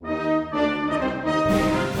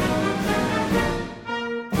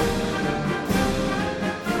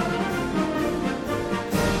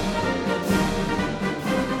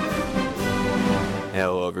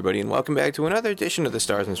everybody, and welcome back to another edition of the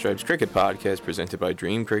Stars and Stripes Cricket Podcast presented by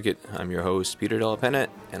Dream Cricket. I'm your host, Peter Della Penna,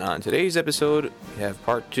 and on today's episode, we have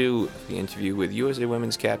part 2 of the interview with USA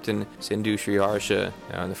Women's captain Sindhu Sriharsha.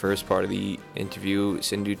 Now, in the first part of the interview,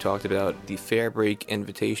 Sindhu talked about the Fairbreak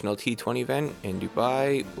Invitational T20 event in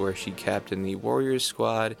Dubai, where she captained the Warriors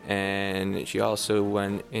squad, and she also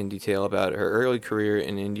went in detail about her early career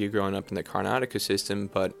in India growing up in the Karnataka system.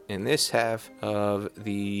 But in this half of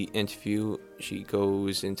the interview, she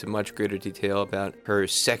goes into much greater detail about her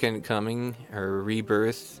second coming, her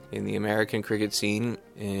rebirth in the American cricket scene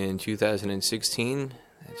in 2016.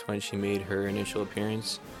 That's when she made her initial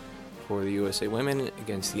appearance for the USA Women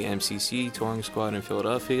against the MCC touring squad in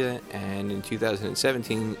Philadelphia, and in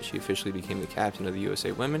 2017 she officially became the captain of the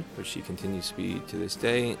USA Women, which she continues to be to this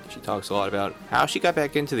day. She talks a lot about how she got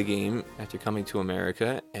back into the game after coming to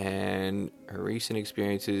America and her recent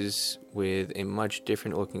experiences with a much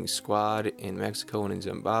different looking squad in Mexico and in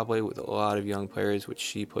Zimbabwe with a lot of young players, which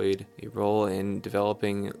she played a role in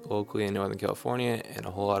developing locally in Northern California, and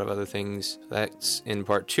a whole lot of other things. That's in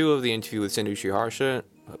part 2 of the interview with Sindhu Sriharsha.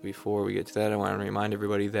 But before we get to that, I want to remind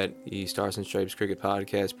everybody that the Stars and Stripes Cricket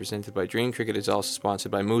Podcast presented by Dream Cricket is also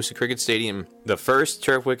sponsored by Moosa Cricket Stadium, the first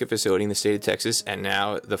turf wicket facility in the state of Texas, and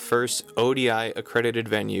now the first ODI accredited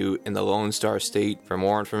venue in the Lone Star State. For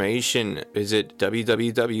more information, visit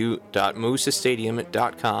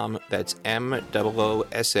www.moosastadium.com. That's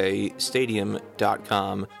MOOSA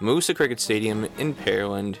Stadium.com. Moosa Cricket Stadium in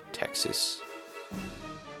Pearland, Texas.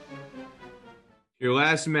 Your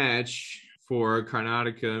last match for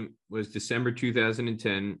Karnataka was December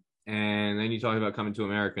 2010, and then you talk about coming to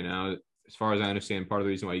America now. As far as I understand, part of the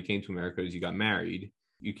reason why you came to America is you got married.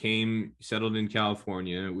 You settled in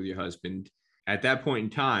California with your husband. At that point in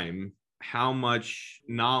time, how much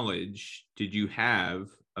knowledge did you have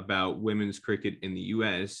about women's cricket in the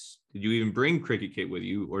U.S.? Did you even bring cricket kit with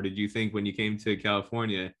you, or did you think when you came to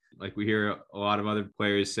California, like we hear a lot of other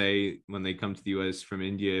players say when they come to the U.S. from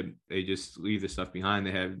India, they just leave the stuff behind.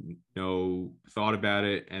 They have no thought about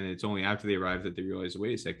it. And it's only after they arrive that they realize,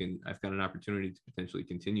 wait a second, I've got an opportunity to potentially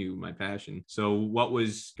continue my passion. So what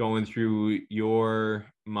was going through your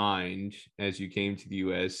mind as you came to the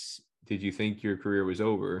U.S.? Did you think your career was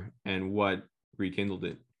over, and what rekindled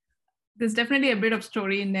it? There's definitely a bit of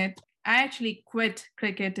story in it. I actually quit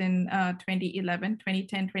cricket in 2011.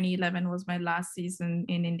 2011 was my last season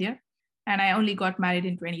in India. And I only got married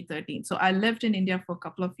in 2013. So I lived in India for a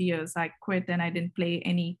couple of years. I quit and I didn't play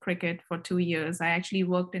any cricket for 2 years. I actually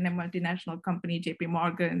worked in a multinational company, JP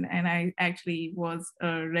Morgan, and I actually was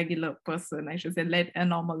a regular person. I should say, led a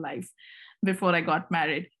normal life before I got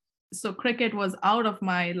married. So cricket was out of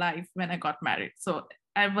my life when I got married. So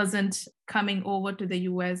I wasn't coming over to the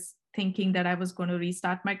US thinking that I was going to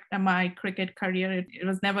restart my cricket career. It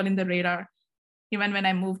was never in the radar. Even when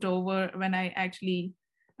I moved over, when I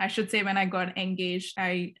got engaged,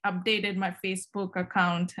 I updated my Facebook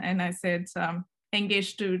account and I said,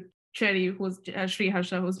 engaged to Cherry, who's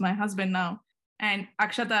Sriharsha, who's my husband now, and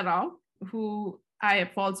Akshata Rao, who I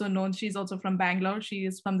have also known. She's also from Bangalore. She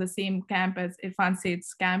is from the same camp as Irfan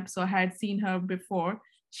Seth's camp. So I had seen her before.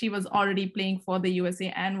 She was already playing for the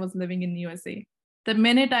USA and was living in the USA. The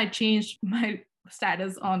minute I changed my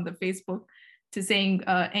status on the Facebook to saying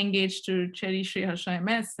engaged to Cherry Sriharsha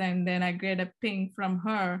MS, and then I get a ping from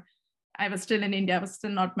her. I was still in India. I was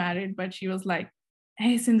still not married, but she was like,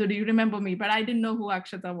 hey, Sindhu, do you remember me? But I didn't know who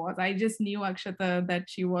Akshata was. I just knew Akshata, that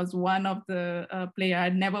she was one of the player.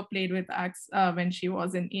 I'd never played with Aks when she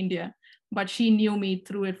was in India, but she knew me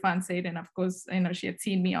through Irfan Seth. And of course, she had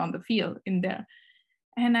seen me on the field in there.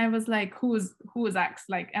 And I was like, who's Aks?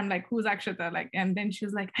 I'm like, who's Akshata? And then she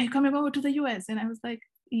was like, are you coming over to the US? And I was like,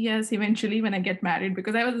 yes, eventually when I get married,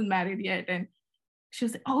 because I wasn't married yet. And she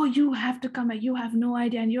was like, oh, you have to come. You have no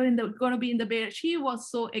idea. And you're going to be in the Bay. She was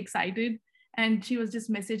so excited. And she was just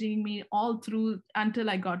messaging me all through until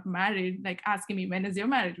I got married, like asking me, when is your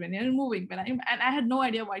marriage? When you're moving? And I had no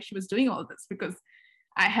idea why she was doing all this, because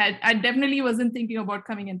I definitely wasn't thinking about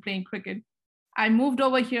coming and playing cricket. I moved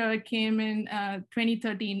over here. I came in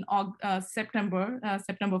 2013, September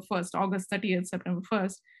 1st, August 30th, September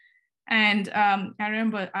 1st. And I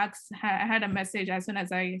remember I had a message as soon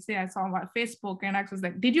as I saw my Facebook, and Ax was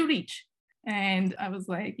like, did you reach? And I was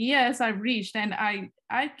like, yes, I've reached. And I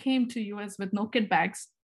came to US with no kit bags.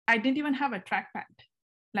 I didn't even have a track pant.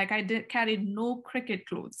 I carried no cricket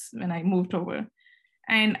clothes when I moved over.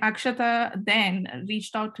 And Akshata then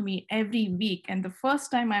reached out to me every week. And the first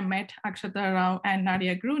time I met Akshata Rao and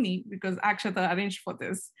Nadia Grooney, because Akshata arranged for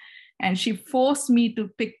this, and she forced me to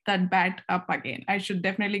pick that bat up again. I should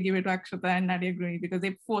definitely give it to Akshata and Nadia Grooney, because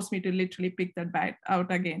they forced me to literally pick that bat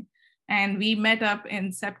out again. And we met up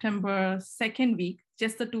in September 2nd week,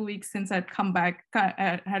 just the 2 weeks since I'd come back,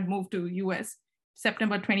 had moved to US,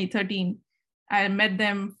 September 2013. I met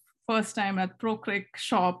them first time at Pro Crick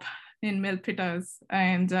shop in Milpitas.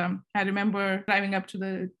 And I remember driving up to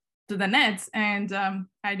the nets, and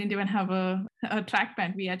I didn't even have a track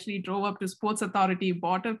pant. We actually drove up to Sports Authority,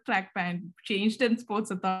 bought a track pant, changed in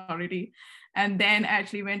Sports Authority, and then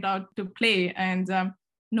actually went out to play. And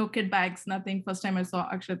no kit bags, nothing. First time I saw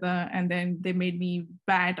Akshata, and then they made me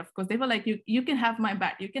bat. Of course, they were like, you can have my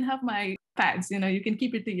bat, you can have my pads, you can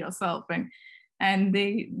keep it to yourself. And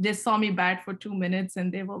they just saw me bat for 2 minutes,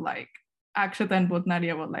 and they were like, Akshata and both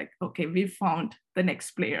Nadia were like, okay, we found the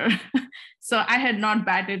next player. So I had not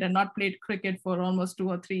batted and not played cricket for almost 2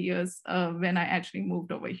 or 3 years when I actually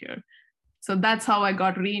moved over here. So that's how I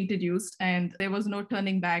got reintroduced. And there was no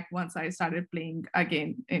turning back once I started playing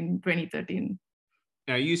again in 2013.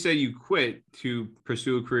 Now, you said you quit to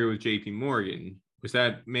pursue a career with JP Morgan. Was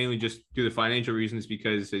that mainly just due to financial reasons?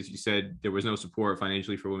 Because, as you said, there was no support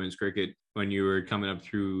financially for women's cricket when you were coming up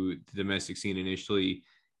through the domestic scene initially,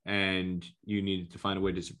 and you needed to find a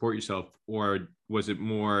way to support yourself? Or was it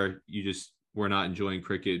more you just were not enjoying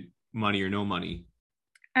cricket, money or no money?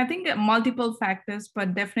 I think multiple factors,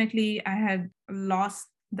 but definitely I had lost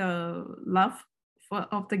the love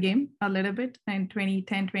of the game a little bit in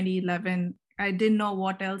 2010, 2011. I didn't know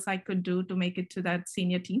what else I could do to make it to that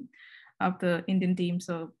senior team of the Indian team.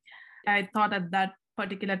 So I thought at that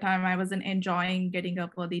particular time I wasn't enjoying getting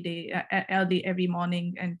up early every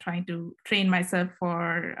morning and trying to train myself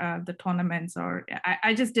for the tournaments, or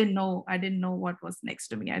I just didn't know. I didn't know what was next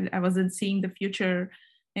to me. I wasn't seeing the future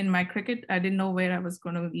in my cricket. I didn't know where I was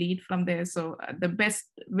going to lead from there. So the best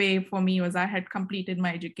way for me was I had completed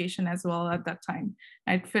my education as well at that time.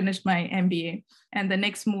 I'd finished my MBA. And the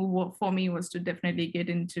next move for me was to definitely get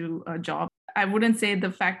into a job. I wouldn't say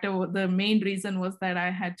the main reason was that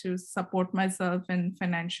I had to support myself and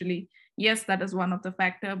financially. Yes, that is one of the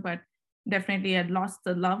factor, but definitely I'd lost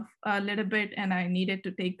the love a little bit, and I needed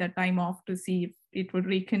to take that time off to see if it would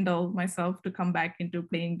rekindle myself to come back into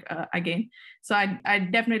playing again. So I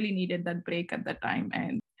definitely needed that break at that time,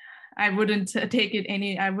 and I wouldn't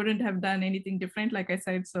I wouldn't have done anything different, like I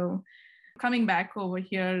said. So coming back over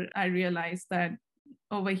here, I realized that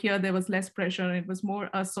over here there was less pressure. It was more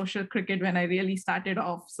a social cricket when I really started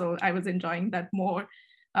off. So I was enjoying that more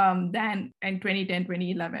than in 2010,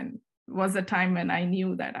 2011 was a time when I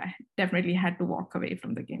knew that I definitely had to walk away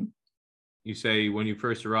from the game. You say when you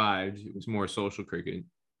first arrived, it was more social cricket.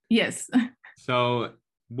 Yes. So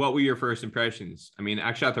what were your first impressions? I mean,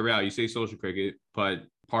 Akshata Rao, you say social cricket, but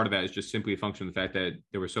part of that is just simply a function of the fact that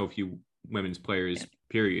there were so few women's players,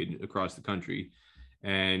 period, across the country.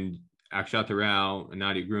 And Akshata Rao and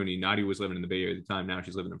Nadia Grooney, Nadia was living in the Bay Area at the time. Now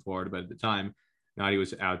she's living in Florida, but at the time, Nadia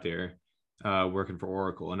was out there working for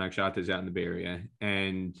Oracle, and Akshata is out in the Bay Area.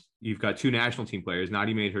 And you've got two national team players.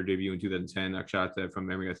 Nadia made her debut in 2010. Akshata, from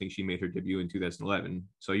memory, I think she made her debut in 2011.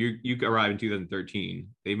 So you arrived in 2013.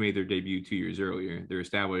 They made their debut 2 years earlier. They're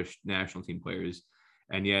established national team players.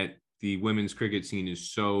 And yet the women's cricket scene is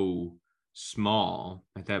so small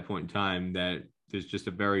at that point in time that there's just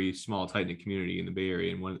a very small, tight-knit community in the Bay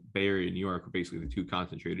Area. And Bay Area and New York are basically the two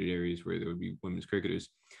concentrated areas where there would be women's cricketers.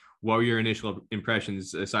 What were your initial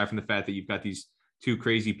impressions, aside from the fact that you've got these two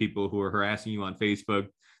crazy people who are harassing you on Facebook,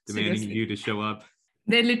 demanding you to show up?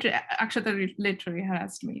 Akshata literally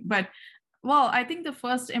harassed me. But, well, I think the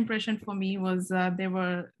first impression for me was they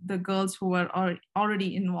were the girls who were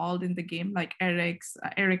already involved in the game, like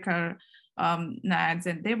Erica, Nads,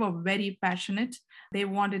 and they were very passionate. They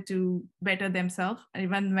wanted to better themselves,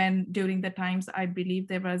 even when during the times I believe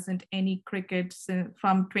there wasn't any cricket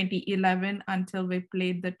from 2011 until we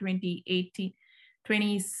played the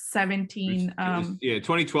 2017.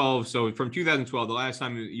 2012. So from 2012, the last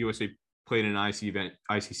time USA played an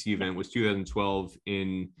ICC event was 2012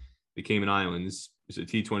 in the Cayman Islands. It's a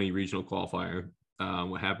T20 regional qualifier.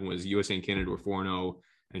 What happened was USA and Canada were 4-0.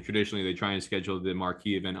 And traditionally, they try and schedule the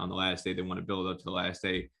marquee event on the last day. They want to build up to the last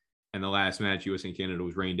day. And the last match, USA and Canada,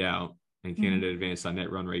 was rained out. And Canada advanced on net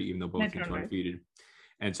run rate, even though both teams were undefeated.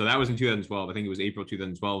 And so that was in 2012. I think it was April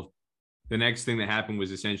 2012. The next thing that happened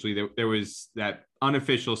was essentially there was that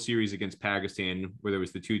unofficial series against Pakistan where there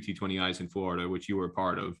was the two T20Is in Florida, which you were a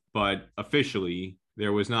part of. But officially,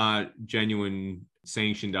 there was not genuine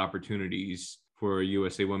sanctioned opportunities for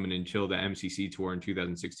USA women until the MCC tour in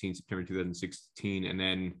 2016, September 2016. And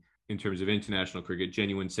then in terms of international cricket,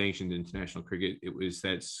 genuine sanctioned international cricket, it was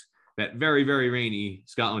that very, very rainy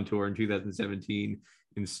Scotland tour in 2017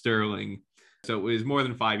 in Stirling. So it was more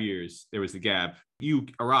than 5 years. There was the gap. You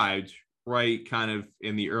arrived right kind of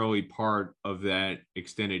in the early part of that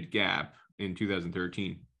extended gap in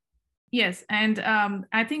 2013. Yes, and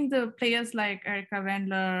I think the players like Erica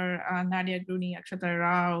Wendler, Nadia Gruni, Akshata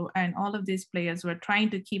Rao, and all of these players were trying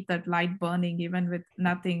to keep that light burning, even with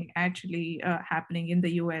nothing actually happening in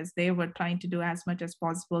the US. They were trying to do as much as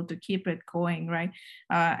possible to keep it going, right?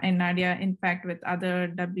 And Nadia, in fact, with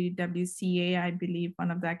other WWCA, I believe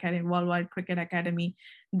one of the academy, Worldwide Cricket Academy,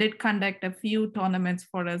 did conduct a few tournaments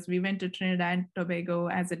for us. We went to Trinidad and Tobago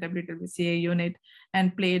as a WWCA unit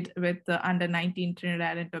and played with the under 19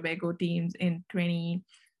 Trinidad and Tobago teams in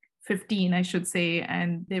 2015, I should say.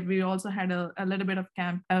 And we also had a little bit of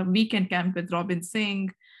camp, a weekend camp with Robin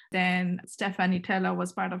Singh. Then Stephanie Teller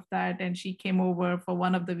was part of that, and she came over for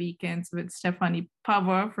one of the weekends with Stephanie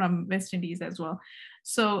Power from West Indies as well.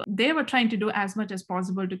 So they were trying to do as much as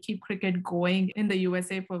possible to keep cricket going in the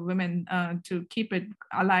USA for women, to keep it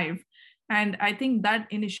alive. And I think that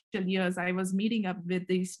initial years, I was meeting up with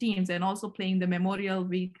these teams and also playing the Memorial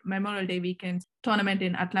Day weekend tournament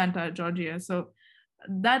in Atlanta, Georgia. So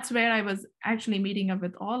that's where I was actually meeting up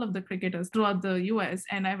with all of the cricketers throughout the US,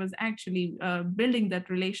 and I was actually building that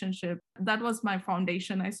relationship. That was my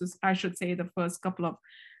foundation, I should say, the first couple of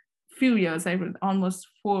few years. I was almost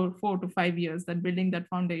 4 to 5 years that building that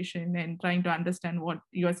foundation and trying to understand what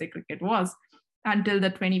USA cricket was, until the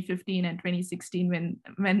 2015 and 2016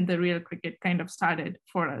 when the real cricket kind of started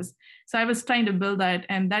for us. So I was trying to build that,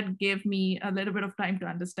 and that gave me a little bit of time to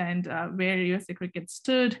understand where USA cricket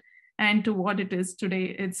stood and to what it is today.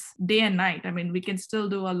 It's day and night. I mean, we can still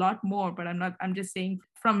do a lot more, but I'm just saying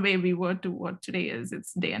from where we were to what today is,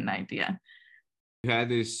 it's day and night. Yeah. You had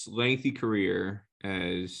this lengthy career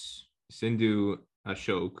as Sindhu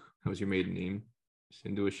Ashok. That was your maiden name,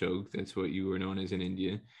 Sindhu Ashok. That's what you were known as in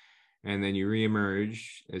India. And then you reemerge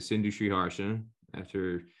as Sindhu Sriharsha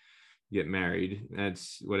after you get married.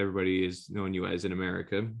 That's what everybody is knowing you as in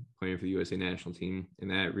America, playing for the USA national team. And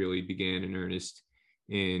that really began in earnest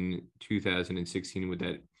in 2016 with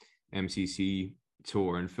that MCC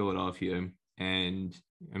tour in Philadelphia. And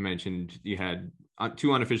I mentioned you had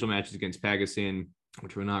 2 unofficial matches against Pakistan,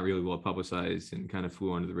 which were not really well publicized and kind of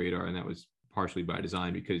flew under the radar. And that was partially by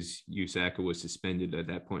design because Usaka was suspended at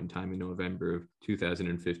that point in time in November of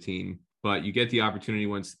 2015. But you get the opportunity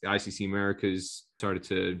once the ICC Americas started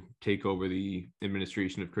to take over the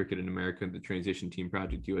administration of cricket in America, the Transition Team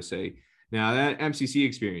Project USA. Now, that MCC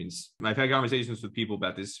experience, I've had conversations with people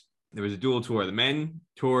about this. There was a dual tour. The men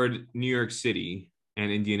toured New York City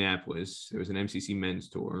and Indianapolis. There was an MCC men's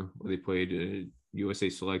tour where they played a USA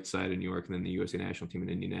Select side in New York and then the USA national team in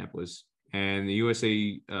Indianapolis. And the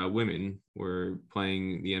USA women were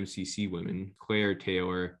playing the MCC women. Claire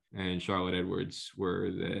Taylor and Charlotte Edwards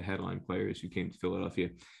were the headline players who came to Philadelphia.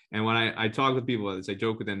 And when I talk with people about this, I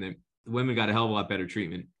joke with them that the women got a hell of a lot better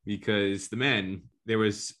treatment because the men, there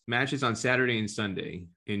was matches on Saturday and Sunday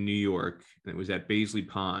in New York. And it was at Baisley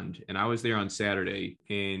Pond. And I was there on Saturday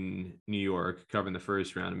in New York covering the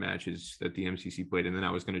first round of matches that the MCC played. And then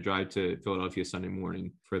I was going to drive to Philadelphia Sunday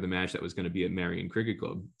morning for the match that was going to be at Marion Cricket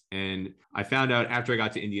Club. And I found out after I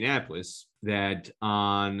got to Indianapolis that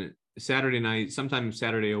on Saturday night, sometime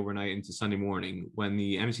Saturday overnight into Sunday morning, when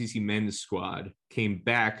the MCC men's squad came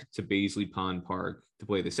back to Baisley Pond Park to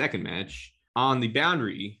play the second match, on the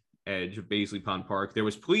boundary edge of Baisley Pond Park, there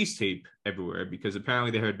was police tape everywhere because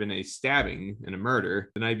apparently there had been a stabbing and a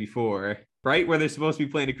murder the night before, right where they're supposed to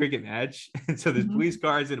be playing a cricket match. And so there's police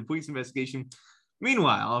cars and a police investigation.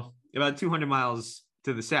 Meanwhile, about 200 miles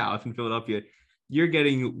to the south in Philadelphia, you're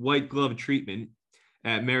getting white glove treatment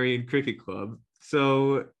at Marion Cricket Club.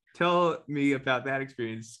 So tell me about that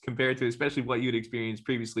experience compared to especially what you'd experienced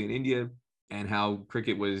previously in India and how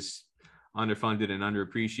cricket was underfunded and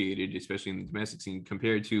underappreciated, especially in the domestic scene,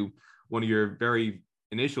 compared to one of your very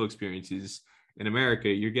initial experiences in America.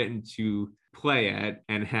 You're getting to play at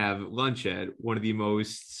and have lunch at one of the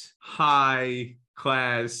most high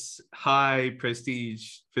class, high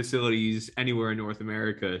prestige facilities anywhere in North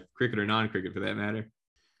America, cricket or non-cricket for that matter.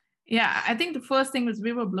 Yeah, I think the first thing was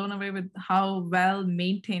we were blown away with how well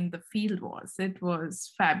maintained the field was. It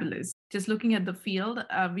was fabulous. Just looking at the field,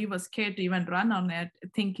 we were scared to even run on it,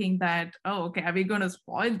 thinking that, oh, okay, are we going to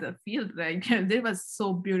spoil the field? Right? It was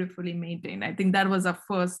so beautifully maintained. I think that was our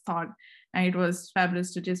first thought. And it was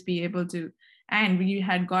fabulous to just be able to. And we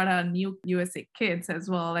had got our new USA kids as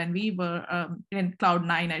well. And we were in cloud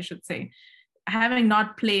 9, I should say. Having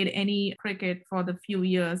not played any cricket for the few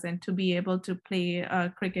years and to be able to play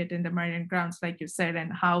cricket in the Marion grounds, like you said,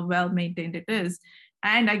 and how well maintained it is,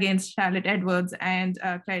 and against Charlotte Edwards and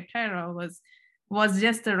Claire Terra was was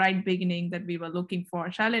just the right beginning that we were looking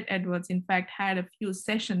for. Charlotte Edwards, in fact, had a few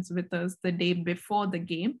sessions with us the day before the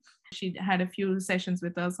game. She had a few sessions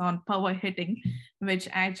with us on power hitting, which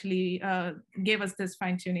actually gave us this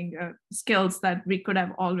fine-tuning skills that we could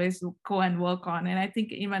have always go and work on. And I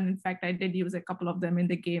think even, in fact, I did use a couple of them in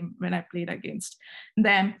the game when I played against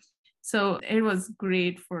them. So it was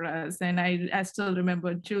great for us. And I still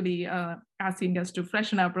remember Julie asking us to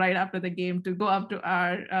freshen up right after the game to go up to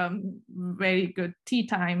our very good tea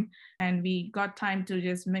time. And we got time to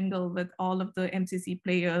just mingle with all of the MCC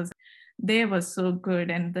players. They were so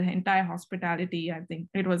good, and the entire hospitality, I think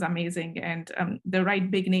it was amazing. And the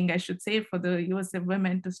right beginning, I should say, for the USA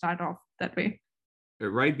women to start off that way. The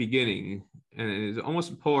right beginning, and it's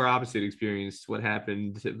almost a polar opposite experience to what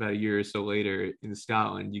happened about a year or so later in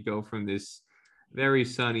Scotland. You go from this very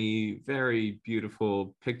sunny, very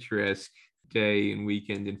beautiful, picturesque day and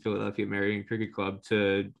weekend in Philadelphia American Cricket Club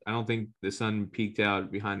to, I don't think the sun peeked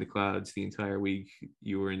out behind the clouds the entire week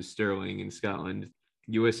you were in Stirling in Scotland.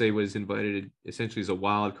 USA was invited essentially as a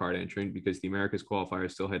wild card entrant because the Americas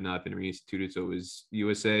qualifier still had not been reinstituted. So it was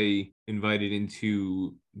USA invited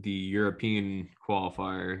into the European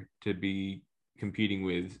qualifier to be competing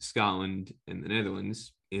with Scotland and the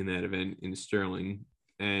Netherlands in that event in Stirling.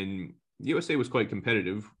 And USA was quite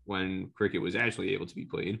competitive when cricket was actually able to be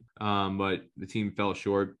played. But the team fell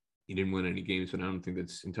short. He didn't win any games, but I don't think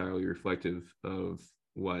that's entirely reflective of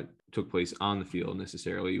what took place on the field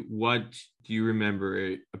necessarily. What do you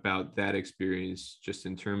remember about that experience, just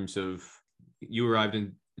in terms of, you arrived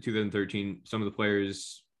in 2013, some of the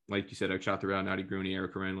players, like you said, Akshat Rao, Nadi Grooney,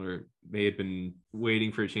 Erica Rendler, they had been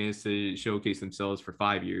waiting for a chance to showcase themselves for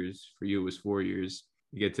 5 years. For you, it was 4 years.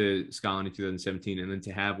 You get to Scotland in 2017, and then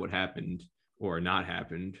to have what happened or not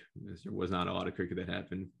happened, because there was not a lot of cricket that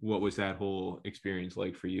happened. What was that whole experience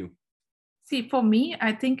like for you? See, for me,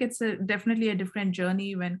 I think it's definitely a different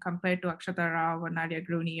journey when compared to Akshata Rao or Nadia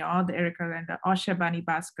Grooney or the Erica Rendler or Shabani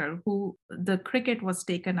Bhaskar, who the cricket was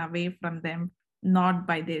taken away from them, not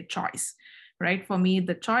by their choice, right? For me,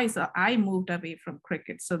 the choice, I moved away from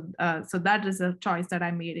cricket. So that is a choice that I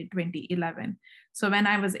made in 2011. So when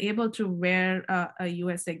I was able to wear a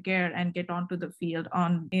USA gear and get onto the field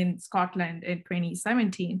in Scotland in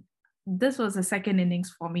 2017, this was a second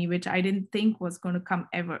innings for me, which I didn't think was going to come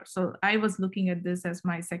ever. So I was looking at this as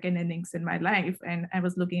my second innings in my life, and I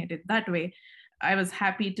was looking at it that way. I was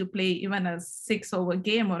happy to play even a 6-over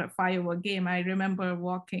game or a 5-over game. I remember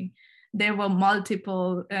walking. There were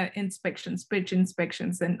multiple inspections, pitch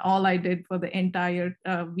inspections, and all I did for the entire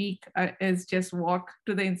week is just walk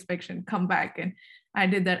to the inspection, come back, and I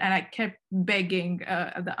did that. And I kept begging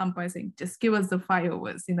the umpire, saying, just give us the 5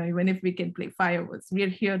 overs, even if we can play 5 overs. We're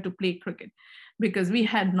here to play cricket, because we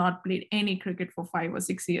had not played any cricket for 5 or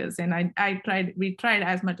 6 years. And we tried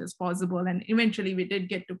as much as possible. And eventually we did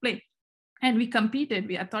get to play. And we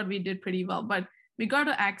competed. I thought we did pretty well, but we got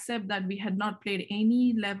to accept that we had not played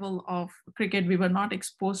any level of cricket. We were not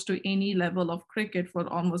exposed to any level of cricket for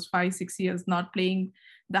almost 5-6 years, not playing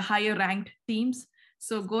the higher ranked teams.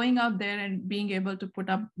 So going out there and being able to put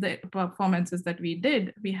up the performances that we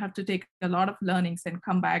did, we have to take a lot of learnings and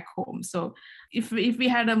come back home. So if we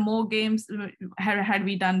had more games, had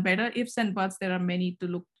we done better? Ifs and buts, there are many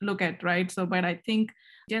to look at, right? So, but I think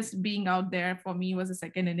just being out there for me was a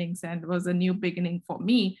second innings and was a new beginning for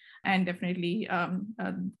me. And definitely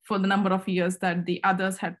for the number of years that the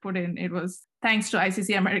others had put in, it was thanks to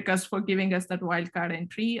ICC Americas for giving us that wildcard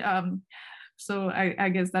entry. So I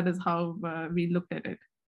guess that is how we looked at it.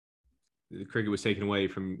 The cricket was taken away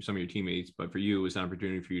from some of your teammates, but for you, it was an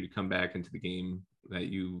opportunity for you to come back into the game that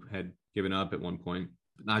you had given up at one point,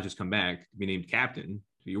 but not just come back, be named captain.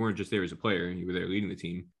 So you weren't just there as a player, you were there leading the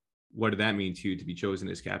team. What did that mean to you to be chosen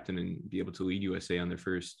as captain and be able to lead USA on their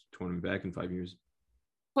first tournament back in 5 years?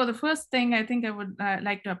 For the first thing, I think I would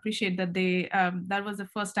like to appreciate that that was the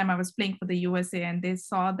first time I was playing for the USA, and they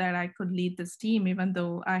saw that I could lead this team, even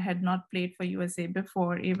though I had not played for USA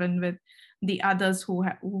before, even with the others who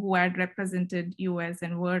had represented US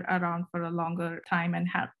and were around for a longer time and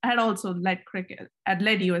had also led cricket, had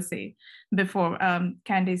led USA before.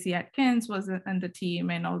 Candace Atkins was in the team,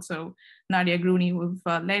 and also Nadia Grooney, who've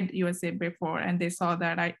led USA before, and they saw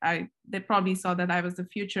that they probably saw that I was the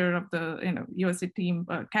future of the USA team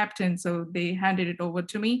captain, so they handed it over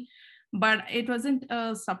to me. But it wasn't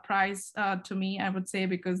a surprise to me, I would say,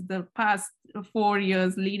 because the past 4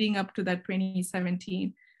 years leading up to that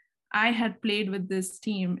 2017, I had played with this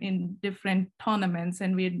team in different tournaments,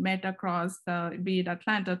 and we had met across be it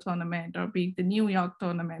Atlanta tournament or be it the New York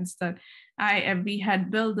tournaments, that we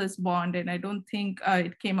had built this bond. And I don't think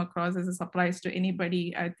it came across as a surprise to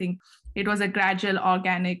anybody. I think it was a gradual,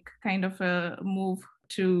 organic kind of a move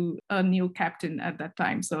to a new captain at that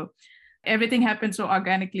time. So everything happened so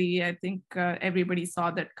organically. I think everybody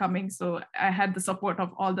saw that coming. So I had the support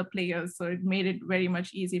of all the players. So it made it very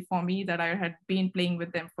much easy for me that I had been playing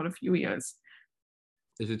with them for a few years.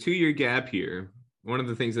 There's a 2-year gap here. One of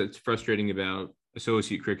the things that's frustrating about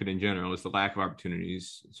associate cricket in general is the lack of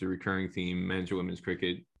opportunities. It's a recurring theme. Men's or women's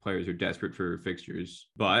cricket players are desperate for fixtures.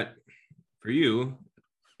 But for you,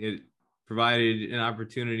 it provided an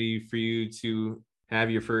opportunity for you to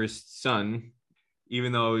have your first son.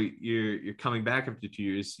 Even though you're coming back after 2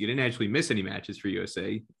 years, you didn't actually miss any matches for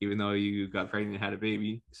USA, even though you got pregnant and had a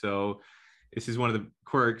baby. So this is one of the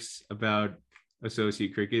quirks about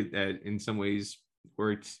associate cricket that in some ways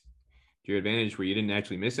worked to your advantage, where you didn't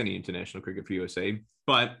actually miss any international cricket for USA,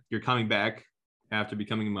 but you're coming back after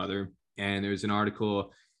becoming a mother. And there's an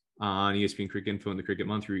article on ESPN Cricket Info in the Cricket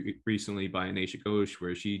Month recently by Anisha Ghosh,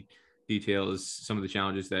 where she details some of the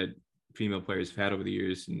challenges that female players have had over the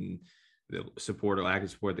years and the support or lack of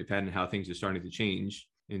support they've had, and how things are starting to change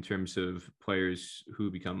in terms of players who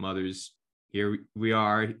become mothers. Here we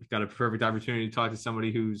are, got a perfect opportunity to talk to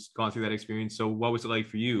somebody who's gone through that experience. So what was it like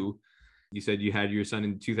for you? You said you had your son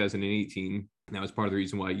in 2018. And that was part of the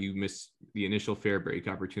reason why you missed the initial fair break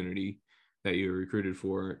opportunity that you were recruited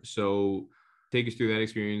for. So take us through that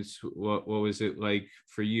experience. What was it like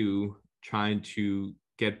for you trying to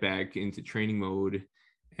get back into training mode?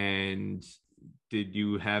 And did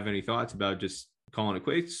you have any thoughts about just calling it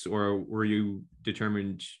quits, or were you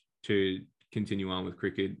determined to continue on with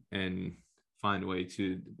cricket and find a way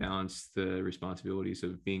to balance the responsibilities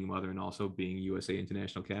of being a mother and also being USA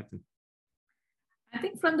international captain? I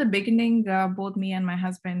think from the beginning, both me and my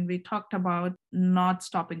husband, we talked about not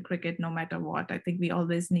stopping cricket no matter what. I think we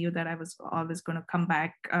always knew that I was always going to come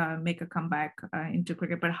back, make a comeback into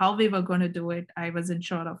cricket. But how we were going to do it, I wasn't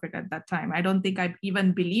sure of it at that time. I don't think I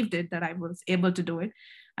even believed it that I was able to do it.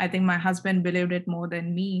 I think my husband believed it more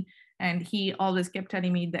than me. And he always kept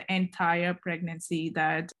telling me the entire pregnancy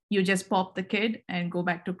that you just pop the kid and go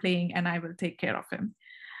back to playing and I will take care of him.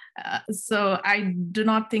 So I do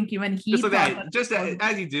not think even he just like that, just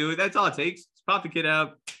as you do. That's all it takes. Just pop the kid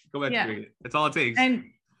out, go back to cricket. That's all it takes.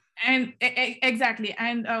 And exactly.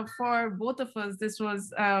 And for both of us, this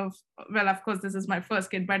was well, of course, this is my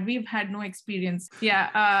first kid, but we've had no experience.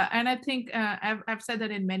 And I think I've said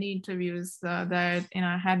that in many interviews that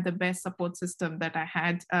I had the best support system that I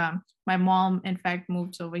had. My mom, in fact,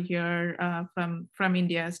 moved over here from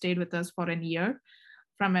India, stayed with us for a year.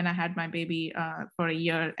 From when I had my baby for a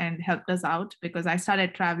year, and helped us out because I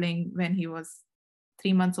started traveling when he was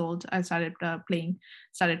 3 months old. I started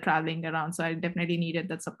started traveling around. So I definitely needed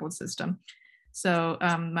that support system. So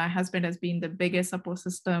my husband has been the biggest support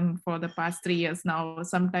system for the past 3 years now.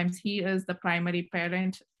 Sometimes he is the primary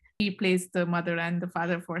parent. He plays the mother and the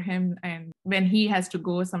father for him. And when he has to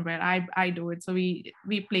go somewhere, I do it. So we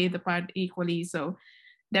play the part equally. So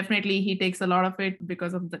definitely he takes a lot of it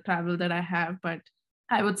because of the travel that I have. But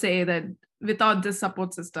I would say that without this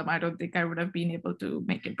support system, I don't think I would have been able to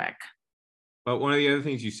make it back. But one of the other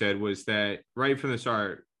things you said was that right from the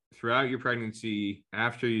start, throughout your pregnancy,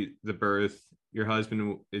 after the birth, your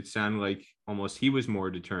husband, it sounded like almost he was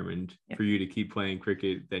more determined for you to keep playing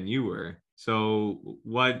cricket than you were. So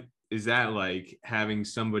what is that like, having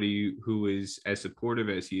somebody who is as supportive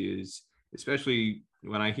as he is, especially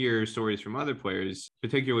when I hear stories from other players,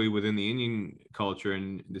 particularly within the Indian culture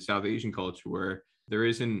and the South Asian culture, where there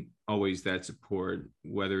isn't always that support,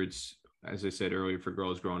 whether it's, as I said earlier, for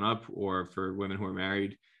girls growing up or for women who are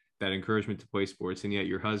married, that encouragement to play sports. And yet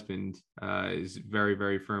your husband is very,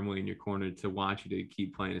 very firmly in your corner to want you to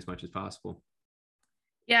keep playing as much as possible.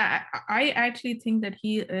 Yeah, I actually think that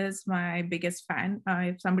he is my biggest fan.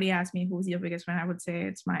 If somebody asks me who's your biggest fan, I would say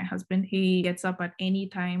it's my husband. He gets up at any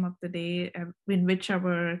time of the day, in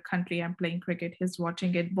whichever country I'm playing cricket. He's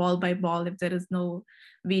watching it ball by ball. If there is no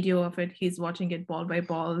video of it, he's watching it ball by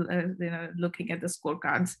ball, looking at the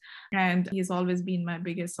scorecards. And he's always been my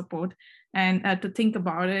biggest support. And to think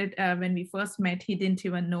about it, when we first met, he didn't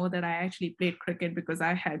even know that I actually played cricket because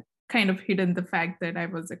I had kind of hidden the fact that I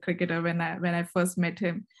was a cricketer when I first met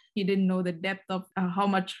him. He didn't know the depth of how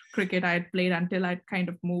much cricket I had played until I kind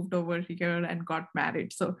of moved over here and got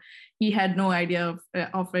married. So he had no idea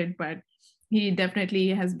of it, but he definitely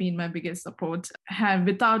has been my biggest support.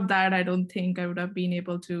 Without that, I don't think I would have been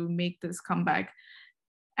able to make this comeback.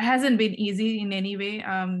 hasn't been easy in any way.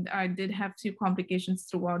 I did have few complications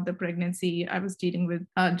throughout the pregnancy. I was dealing with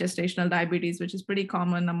gestational diabetes, which is pretty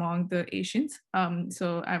common among the Asians.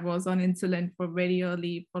 So I was on insulin for very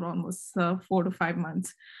early, for almost 4 to 5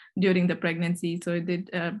 months during the pregnancy. So it did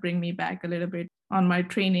bring me back a little bit on my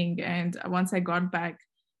training. And once I got back,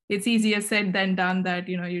 it's easier said than done that,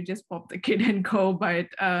 you just pop the kid and go. But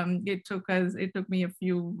it took me a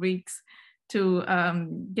few weeks to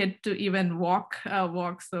get to even walk.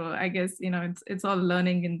 So I guess, it's all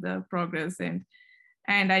learning in the progress.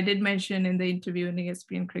 And I did mention in the interview in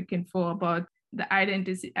ESPN Cricket Info about the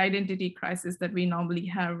identity crisis that we normally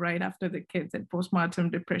have right after the kids and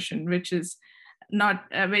postpartum depression, which is not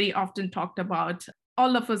very often talked about.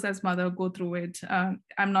 All of us as mother go through it.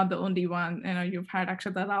 I'm not the only one. You've had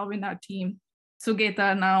Akshata Rao in our team,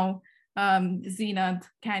 Sugeta now, Zenith,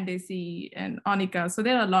 Candace, and Anika. So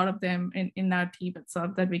there are a lot of them in our team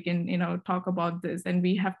itself that we can, talk about this. And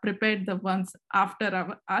we have prepared the ones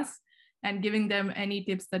after us and giving them any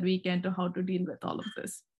tips that we can to how to deal with all of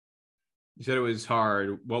this. You said it was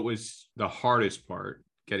hard. What was the hardest part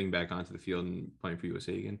getting back onto the field and playing for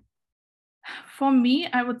USA again? For me,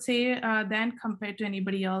 I would say then compared to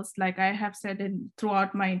anybody else, like I have said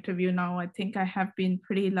throughout my interview now, I think I have been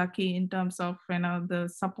pretty lucky in terms of the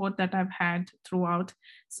support that I've had throughout.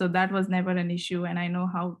 So that was never an issue. And I know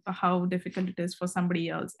how difficult it is for somebody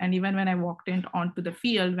else. And even when I walked onto the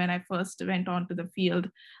field, when I first went onto the field,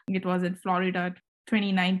 it was in Florida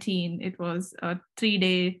 2019. It was a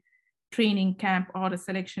 3-day training camp or a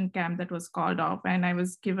selection camp that was called off, and I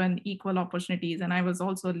was given equal opportunities. And I was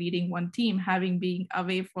also leading one team, having been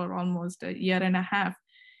away for almost a year and a half.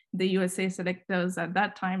 The USA selectors at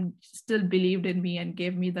that time still believed in me and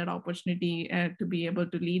gave me that opportunity to be able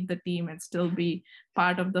to lead the team and still be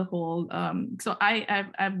part of the whole. So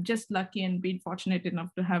I'm just lucky and been fortunate enough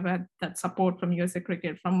to have had that support from USA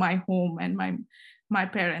Cricket, from my home and my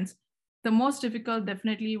parents. The most difficult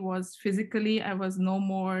definitely was physically. I was no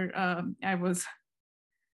more, I was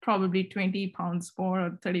probably 20 pounds more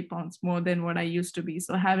or 30 pounds more than what I used to be.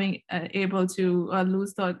 So having able to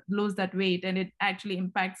lose that weight, and it actually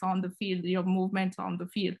impacts on the field, your movements on the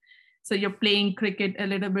field. So you're playing cricket a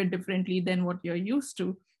little bit differently than what you're used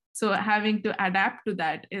to. So having to adapt to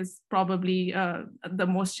that is probably the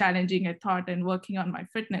most challenging, I thought, and working on my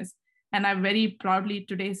fitness. And I very proudly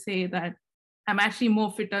today say that I'm actually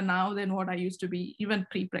more fitter now than what I used to be, even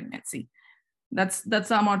pre-pregnancy. That's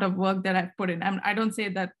the amount of work that I've put in. I don't say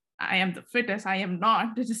that I am the fittest. I am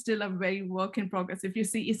not. It is still a very work in progress. If you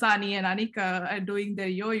see Isani and Anika are doing their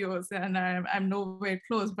yo-yos, and I'm nowhere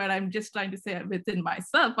close, but I'm just trying to say within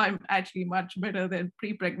myself, I'm actually much better than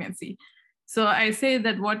pre-pregnancy. So I say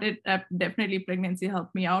that what definitely pregnancy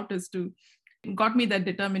helped me out is got me that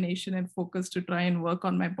determination and focus to try and work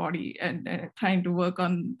on my body and trying to work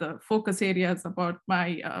on the focus areas about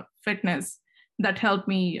my fitness that helped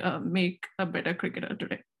me make a better cricketer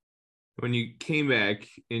today. When you came back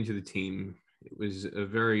into the team, it was a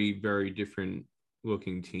very, very different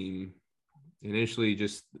looking team. Initially,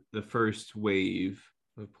 just the first wave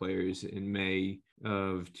of players in May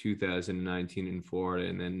of 2019 in Florida,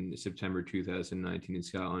 and then September 2019 in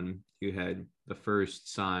Scotland, you had the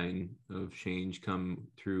first sign of change come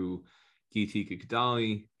through Geetika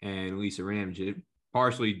Kadali and Lisa Ramjit,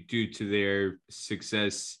 partially due to their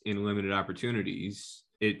success in limited opportunities.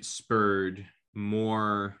 It spurred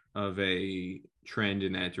more of a trend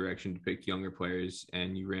in that direction to pick younger players,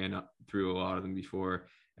 and you ran up through a lot of them before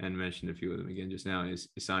and mentioned a few of them again just now, is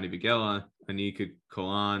Isani Vagela, Anika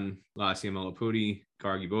Kolan, Lassia Malapudi,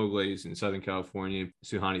 Gargi Bogles in Southern California,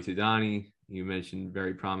 Suhani Tadani, you mentioned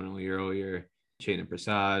very prominently earlier, Chetan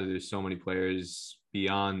Prasad. There's so many players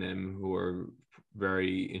beyond them who are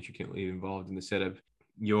very intricately involved in the setup.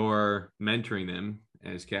 You're mentoring them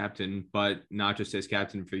as captain, but not just as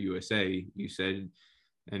captain for USA. You said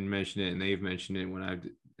and mentioned it, and they've mentioned it when I've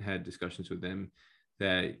had discussions with them,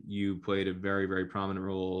 that you played a very, very prominent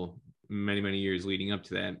role many, many years leading up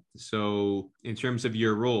to that. So in terms of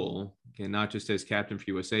your role, again, not just as captain for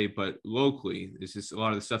USA, but locally, this is a lot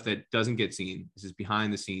of the stuff that doesn't get seen. This is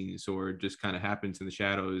behind the scenes or just kind of happens in the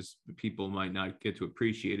shadows. People might not get to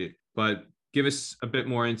appreciate it, but give us a bit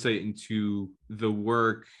more insight into the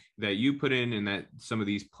work that you put in and that some of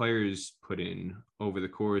these players put in over the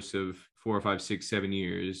course of 4, 5, 6, 7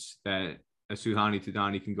 years, that a Suhani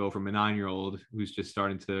Tadani can go from a 9-year-old who's just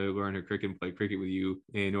starting to learn her cricket and play cricket with you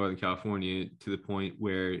in Northern California to the point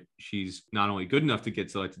where she's not only good enough to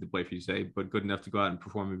get selected to play for USA, but good enough to go out and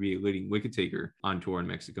perform and be a leading wicket taker on tour in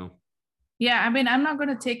Mexico. Yeah, I mean, I'm not going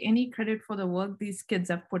to take any credit for the work these kids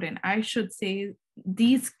have put in. I should say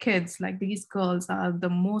these kids, like these girls, are the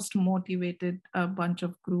most motivated bunch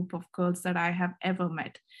of group of girls that I have ever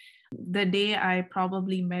met. The day I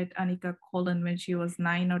probably met Anika Colin when she was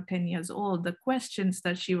 9 or 10 years old, the questions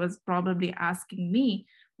that she was probably asking me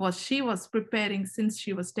was she was preparing since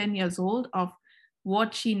she was 10 years old of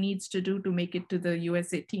what she needs to do to make it to the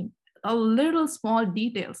USA team. A little small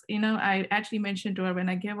details. I actually mentioned to her when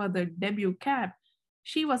I gave her the debut cap,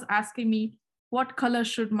 she was asking me, what color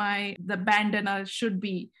should the bandana should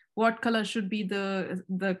be? What color should be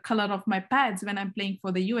the color of my pads when I'm playing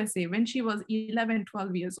for the USA when she was 11,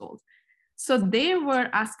 12 years old. So they were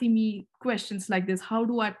asking me questions like this. How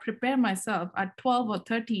do I prepare myself at 12 or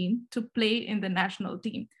 13 to play in the national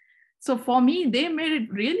team? So for me, they made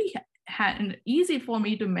it really easy for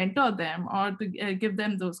me to mentor them or to give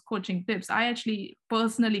them those coaching tips. I actually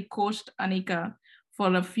personally coached Anika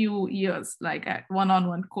for a few years, like at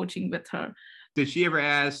one-on-one coaching with her. Did she ever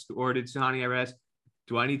ask, or did Sahani ever ask,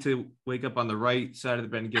 do I need to wake up on the right side of the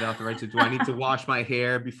bed and get off the right side? Do I need to wash my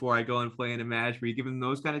hair before I go and play in a match? Were you giving them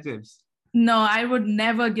those kind of tips? No, I would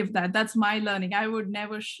never give that. That's my learning. I would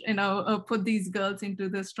never, put these girls into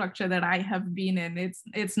the structure that I have been in.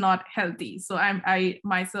 It's not healthy. So I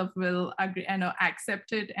myself will agree,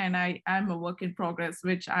 accept it. And I'm a work in progress,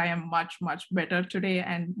 which I am much, much better today.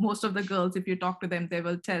 And most of the girls, if you talk to them, they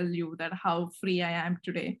will tell you that how free I am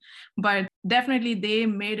today. But definitely they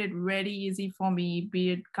made it very easy for me,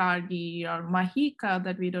 be it Kargi or Mahika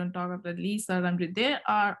that we don't talk about, Lisa, Ramji. They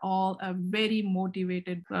are all a very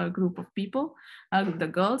motivated group of people, the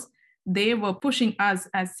girls. They were pushing us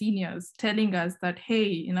as seniors, telling us that,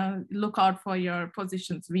 hey, look out for your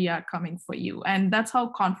positions. We are coming for you. And that's how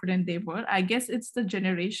confident they were. I guess it's the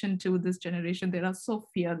generation to this generation. They are so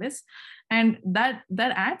fearless. And that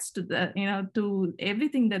adds to to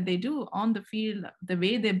everything that they do on the field, the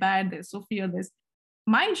way they bat, they're so fearless.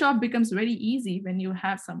 My job becomes very easy when you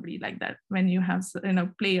have somebody like that, when you have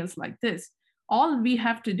players like this. All we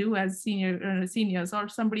have to do as seniors or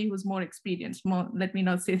somebody who's more experienced, let me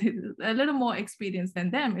not say a little more experienced than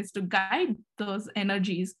them, is to guide those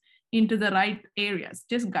energies into the right areas,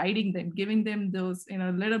 just guiding them, giving them those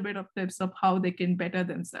little bit of tips of how they can better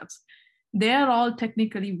themselves. They are all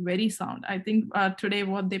technically very sound. I think today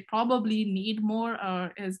what they probably need more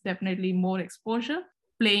is definitely more exposure,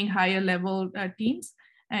 playing higher level teams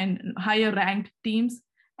and higher ranked teams.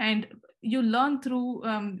 And you learn through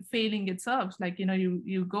failing itself. Like,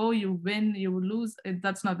 you go, you win, you lose.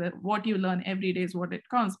 That's not what you learn every day is what it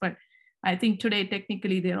counts. But I think today,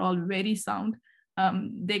 technically, they're all very sound.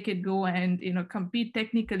 They could go and, compete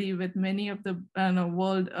technically with many of the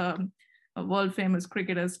world famous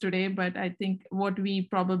cricketers today. But I think what we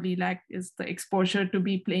probably lack is the exposure to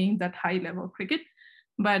be playing that high level cricket.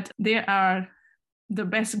 But they are the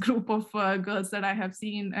best group of girls that I have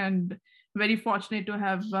seen, and very fortunate to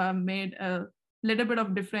have made a little bit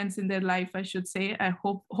of difference in their life, I should say.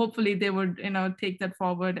 Hopefully they would, take that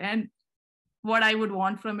forward. And what I would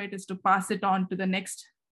want from it is to pass it on to the next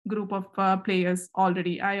group of players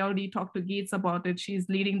already. I already talked to Gates about it. She's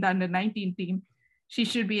leading the under-19 team. She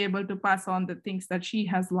should be able to pass on the things that she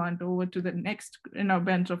has learned over to the next,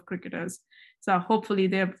 bench of cricketers. So hopefully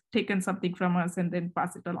they've taken something from us and then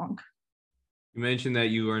pass it along. You mentioned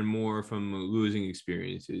that you learned more from losing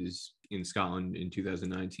experiences in Scotland in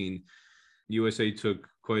 2019. USA took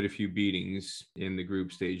quite a few beatings in the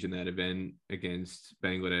group stage in that event against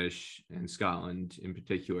Bangladesh and Scotland in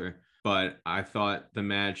particular. But I thought the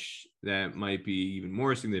match that might be even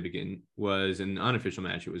more significant was an unofficial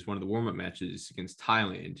match. It was one of the warm-up matches against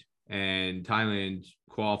Thailand. And Thailand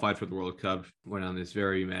qualified for the World Cup, went on this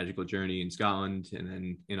very magical journey in Scotland and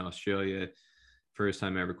then in Australia. First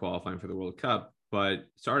time ever qualifying for the World Cup, but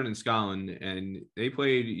started in Scotland, and they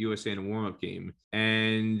played USA in a warm-up game.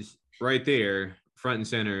 And right there, front and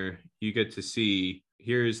center, you get to see,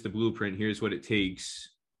 here's the blueprint, here's what it takes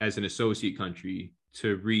as an associate country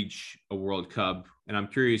to reach a World Cup. And I'm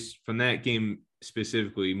curious, from that game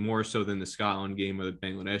specifically, more so than the Scotland game or the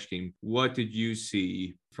Bangladesh game, what did you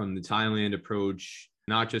see from the Thailand approach?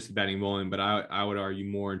 Not just the batting bowling, but I would argue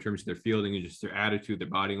more in terms of their fielding and just their attitude, their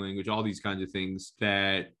body language, all these kinds of things,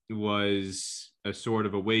 that was a sort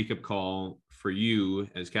of a wake-up call for you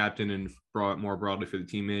as captain and more broadly for the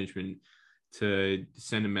team management to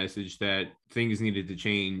send a message that things needed to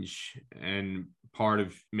change. And part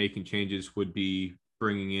of making changes would be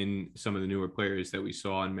bringing in some of the newer players that we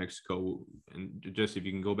saw in Mexico. And just if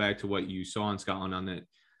you can go back to what you saw in Scotland on that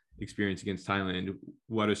experience against Thailand,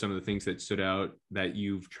 what are some of the things that stood out that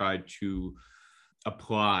you've tried to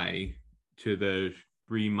apply to the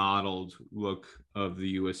remodeled look of the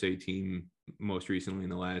USA team most recently in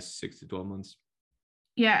the last 6 to 12 months?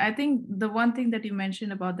 Yeah, I think the one thing that you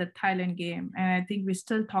mentioned about the Thailand game, and I think we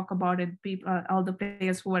still talk about it, people, all the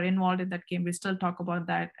players who were involved in that game, we still talk about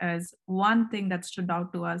that as one thing that stood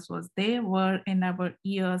out to us was they were in our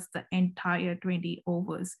ears the entire 20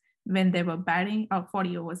 overs when they were batting, or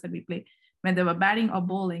 40 overs that we played. When they were batting or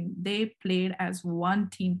bowling, they played as one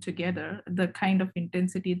team together, the kind of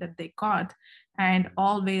intensity that they got, and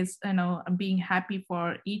always, being happy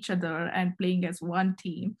for each other and playing as one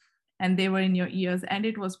team, and they were in your ears, and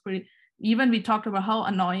it was pretty. Even we talked about how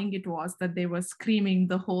annoying it was that they were screaming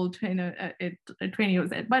the whole 20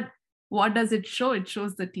 years. But what does it show? It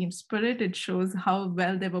shows the team spirit. It shows how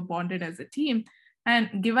well they were bonded as a team.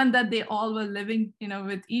 And given that they all were living,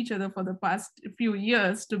 with each other for the past few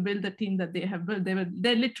years to build the team that they have built,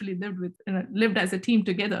 they literally lived as a team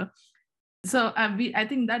together. So I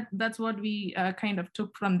think that's what we kind of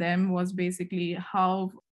took from them, was basically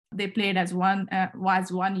how they played as one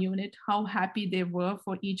unit, how happy they were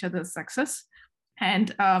for each other's success,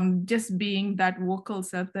 and just being that vocal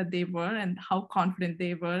self that they were, and how confident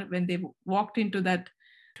they were when they walked into that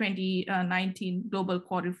 2019 global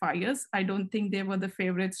qualifiers. I don't think they were the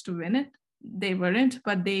favorites to win it. They weren't,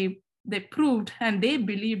 but they proved and they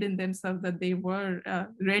believed in themselves that they were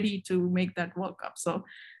ready to make that World Cup. So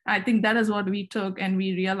I think that is what we took, and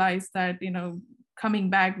we realized that coming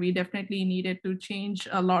back, we definitely needed to change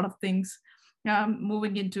a lot of things,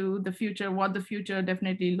 moving into the future, what the future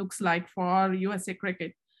definitely looks like for USA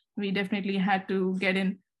Cricket. We definitely had to get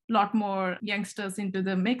in a lot more youngsters into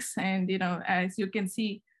the mix. And, as you can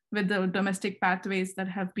see with the domestic pathways that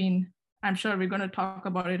have been, I'm sure we're going to talk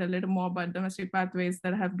about it a little more, but domestic pathways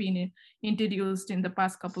that have been introduced in the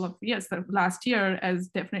past couple of years, last year, as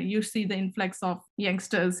definitely you see the influx of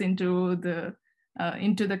youngsters into the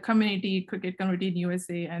cricket community in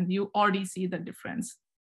USA, and you already see the difference.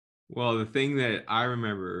 Well, the thing that I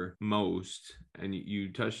remember most, and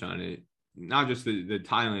you touched on it, not just the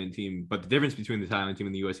Thailand team, but the difference between the Thailand team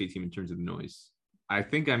and the USA team in terms of the noise. I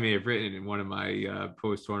think I may have written in one of my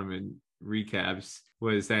post-tournament recaps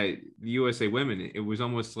was that the USA women, it was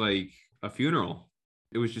almost like a funeral.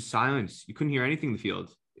 It was just silence. You couldn't hear anything in the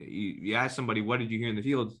field. You asked somebody, what did you hear in the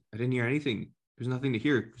field? I didn't hear anything. There's nothing to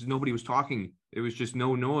hear because nobody was talking. It was just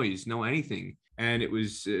no noise, no anything. And it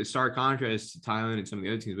was a stark contrast to Thailand and some of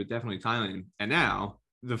the other teams, but definitely Thailand. And now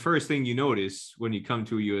the first thing you notice when you come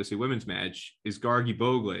to a USA women's match is Gargi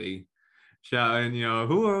Bogle shouting,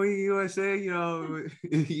 who are we, USA,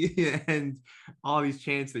 and all these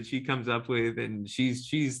chants that she comes up with. And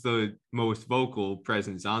she's the most vocal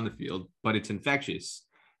presence on the field, but it's infectious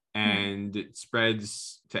and it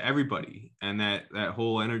spreads to everybody. And that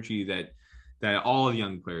whole energy that all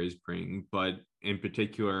young players bring, but in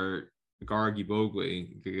particular, Gargi Bogle,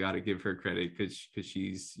 you got to give her credit because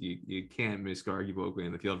she's you can't miss Gargi Bogle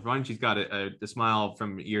in the field. One, she's got a smile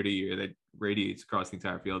from ear to ear that radiates across the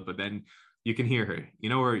entire field, but then you can hear her. You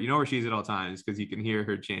know where she's at all times because you can hear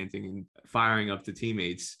her chanting and firing up to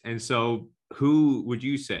teammates. And so, who would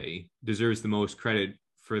you say deserves the most credit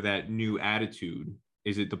for that new attitude?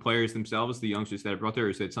 Is it the players themselves, the youngsters that have brought there, or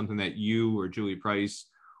is it something that you or Julie Price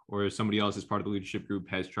or somebody else as part of the leadership group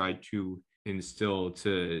has tried to instill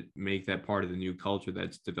to make that part of the new culture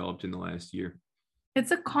that's developed in the last year?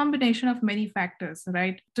 It's a combination of many factors,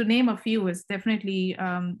 right? To name a few is definitely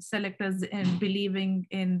selectors and believing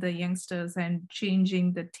in the youngsters and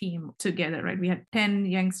changing the team together, right? We had 10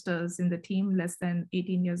 youngsters in the team, less than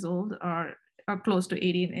 18 years old or close to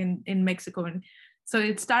 18 in Mexico. And so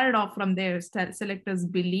it started off from there, selectors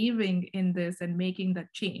believing in this and making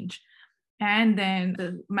that change. And then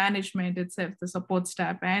the management itself, the support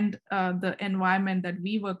staff, and the environment that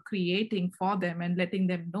we were creating for them and letting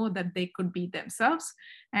them know that they could be themselves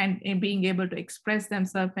and being able to express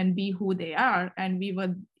themselves and be who they are. And we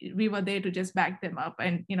were there to just back them up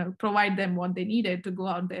and provide them what they needed to go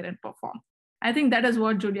out there and perform. I think that is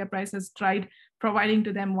what Julia Price has tried providing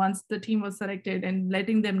to them once the team was selected, and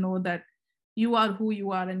letting them know that you are who you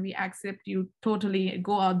are and we accept you totally.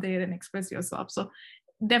 Go out there and express yourself. So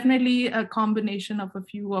definitely a combination of a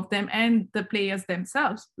few of them and the players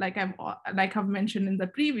themselves. Like I've mentioned in the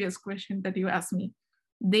previous question that you asked me,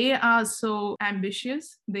 they are so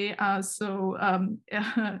ambitious, they are so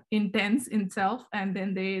intense in self, and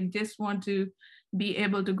then they just want to be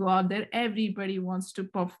able to go out there. Everybody wants to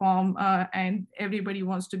perform and everybody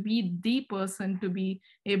wants to be the person to be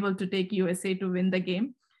able to take USA to win the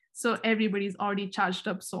game. So everybody's already charged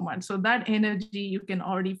up so much. So that energy, you can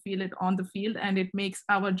already feel it on the field, and it makes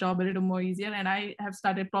our job a little more easier. And I have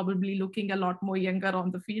started probably looking a lot more younger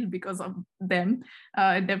on the field because of them.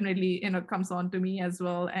 It definitely, comes on to me as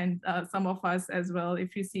well. And some of us as well,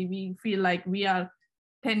 if you see, we feel like we are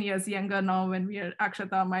 10 years younger now when we are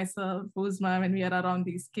Akshata, myself, Uzma, when we are around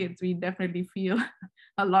these kids, we definitely feel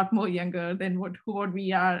a lot more younger than what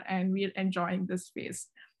we are, and we're enjoying this phase.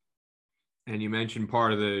 And you mentioned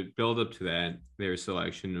part of the build-up to that, their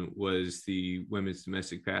selection was the women's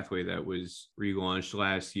domestic pathway that was relaunched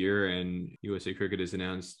last year, and USA Cricket has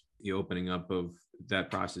announced the opening up of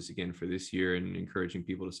that process again for this year and encouraging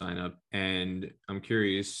people to sign up. And I'm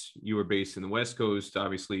curious, you were based in the West Coast,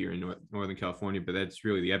 obviously you're in Northern California, but that's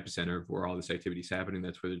really the epicenter of where all this activity is happening.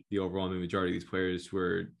 That's where the overwhelming majority of these players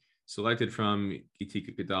were selected from.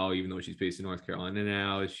 Geetika Kadal, even though she's based in North Carolina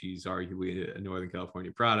now, she's arguably a Northern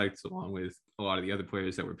California product, along with a lot of the other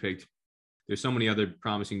players that were picked. There's so many other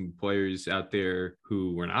promising players out there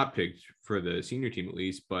who were not picked for the senior team, at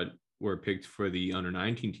least, but were picked for the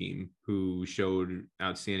under-19 team, who showed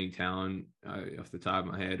outstanding talent. Off the top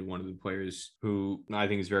of my head, one of the players who I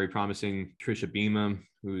think is very promising, Trisha Bhima,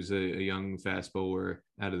 who's a young fast bowler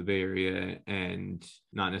out of the Bay Area, and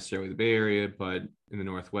not necessarily the Bay Area, but in the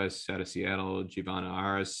Northwest, out of Seattle. Giovanna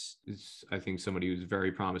Aras is, I think, somebody who's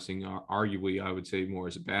very promising. Arguably, I would say more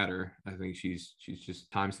as a batter. I think she's just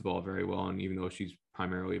times the ball very well, and even though she's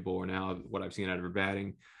primarily a bowler now, what I've seen out of her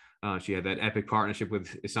batting, she had that epic partnership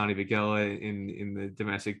with Isani Vigela in the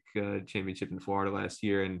domestic championship in Florida last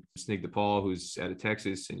year, and Snigdha Paul, who's out of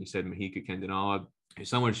Texas, and you said Mahika Kendinala. There's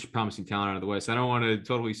so much promising talent out of the West. I don't want to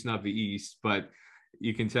totally snub the East, but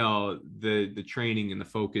you can tell the training and the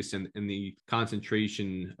focus and the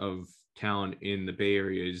concentration of talent in the Bay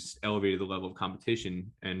Area has elevated the level of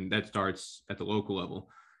competition, and that starts at the local level.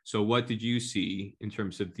 So what did you see in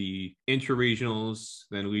terms of the intra-regionals,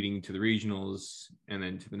 then leading to the regionals, and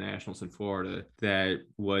then to the nationals in Florida, that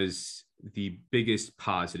was the biggest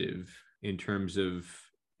positive in terms of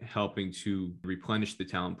helping to replenish the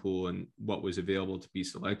talent pool and what was available to be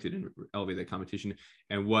selected and elevate that competition?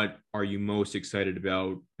 And what are you most excited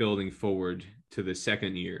about building forward to the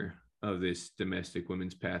second year of this domestic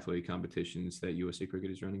women's pathway competitions that USA Cricket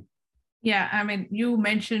is running? Yeah, I mean, you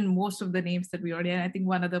mentioned most of the names that we already had. I think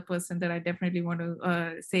one other person that I definitely want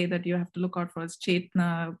to say that you have to look out for is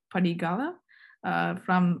Chetna Padigala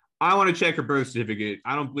from... I want to check her birth certificate.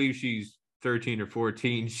 I don't believe she's 13 or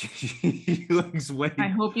 14. She looks way... I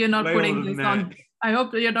hope you're not putting this on... I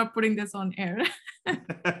hope you're not putting this on air.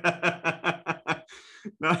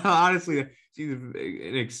 No, honestly, she's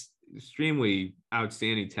an extremely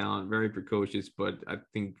outstanding talent, very precocious, but I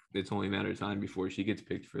think it's only a matter of time before she gets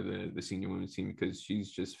picked for the senior women's team, because she's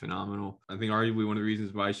just phenomenal. I think arguably one of the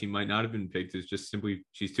reasons why she might not have been picked is just simply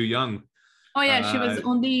she's too young. Oh yeah, she was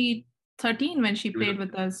only 13 when she played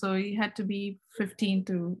with us, so he had to be 15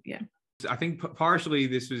 to... yeah. I think partially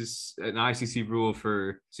this was an ICC rule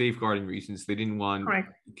for safeguarding reasons. They didn't want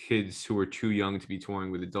kids who were too young to be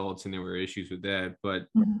touring with adults, and there were issues with that. But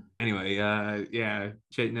anyway, yeah,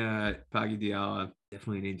 Chetna Pagidiala,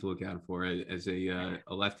 definitely need to look out for it as a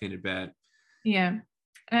left-handed bat. Yeah.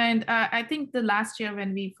 And I think the last year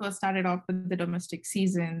when we first started off with the domestic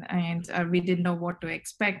season, and we didn't know what to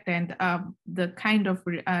expect, and the kind of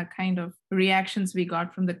reactions we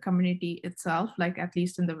got from the community itself, like at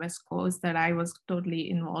least in the West Coast that I was totally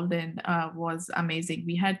involved in, was amazing.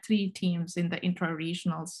 We had 3 teams in the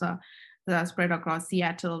intra-regionals that spread across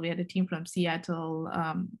Seattle. We had a team from Seattle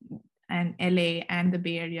and LA and the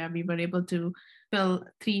Bay Area. We were able to fill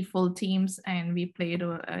 3 full teams, and we played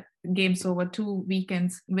games over 2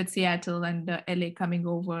 weekends with Seattle and LA coming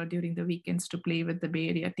over during the weekends to play with the Bay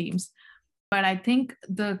Area teams. But I think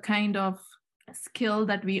the kind of skill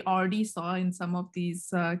that we already saw in some of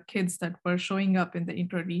these kids that were showing up in the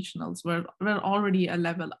intra-regionals were already a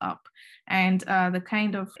level up. And the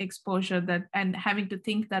kind of exposure that, and having to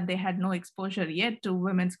think that they had no exposure yet to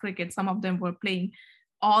women's cricket, some of them were playing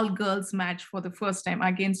all-girls match for the first time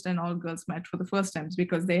against an all-girls match for the first time,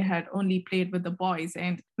 because they had only played with the boys,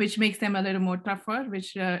 and which makes them a little more tougher,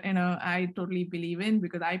 which I totally believe in,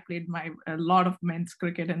 because I played a lot of men's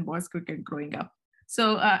cricket and boys cricket growing up.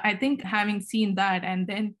 So I think having seen that, and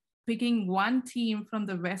then picking one team from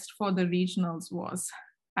the West for the regionals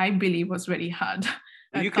I believe was very hard.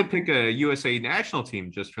 You could pick a USA national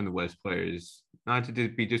team just from the West players. Not to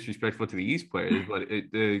be disrespectful to the East players, but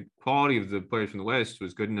the quality of the players from the West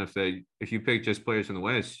was good enough that if you picked just players from the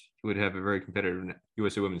West, you would have a very competitive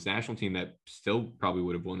USA women's national team that still probably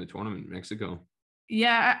would have won the tournament in Mexico.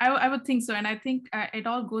 Yeah, I would think so. And I think it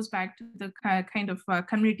all goes back to the kind of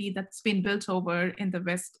community that's been built over in the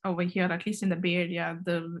West over here, at least in the Bay Area,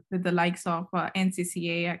 with the likes of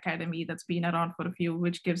NCCA Academy that's been around for a few,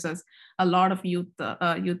 which gives us a lot of youth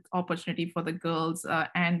opportunity for the girls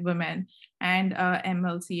and women, and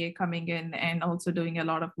MLCA coming in and also doing a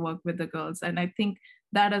lot of work with the girls. And I think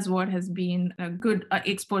that is what has been a good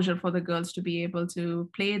exposure for the girls to be able to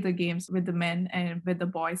play the games with the men and with the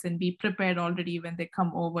boys and be prepared already when they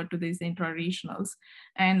come over to these intra-regionals.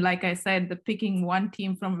 And like I said, the picking one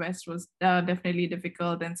team from West was definitely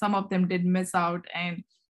difficult, and some of them did miss out, and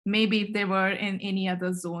maybe if they were in any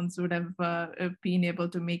other zones would have been able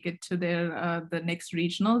to make it to their the next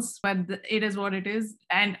regionals. But it is what it is,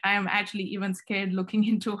 and I am actually even scared looking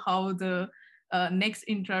into how the next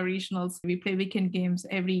intra-regionals, we play weekend games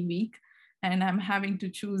every week, and I'm having to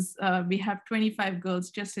choose. We have 25 girls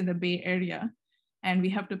just in the Bay Area, and we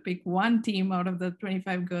have to pick one team out of the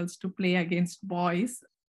 25 girls to play against boys.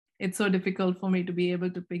 It's so difficult for me to be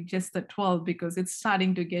able to pick just the 12 because it's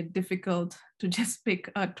starting to get difficult to just pick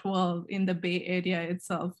a 12 in the Bay Area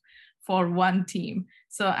itself for one team.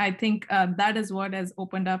 So I think that is what has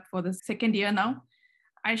opened up for the second year now.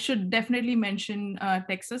 I should definitely mention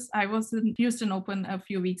Texas. I was in Houston Open a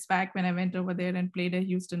few weeks back when I went over there and played a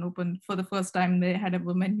Houston Open. For the first time, they had a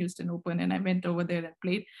women Houston Open, and I went over there and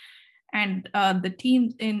played. And the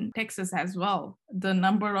teams in Texas as well, the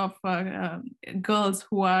number of girls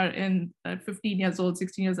who are in 15 years old,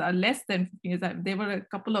 16 years are less than 15 years. There were a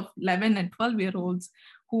couple of 11 and 12-year-olds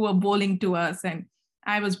who were bowling to us, and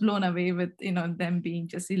I was blown away with them being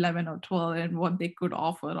just 11 or 12 and what they could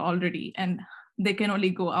offer already. And they can only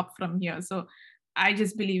go up from here. So I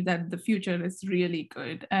just believe that the future is really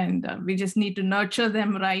good, and we just need to nurture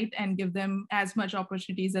them right and give them as much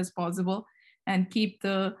opportunities as possible and keep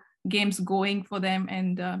the games going for them.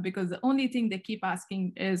 And because the only thing they keep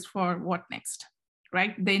asking is for what next,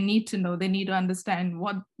 right? They need to know, they need to understand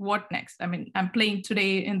what next. I mean, I'm playing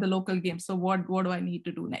today in the local game, so what do I need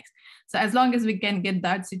to do next? So as long as we can get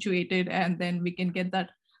that situated and then we can get that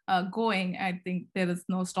going, I think there is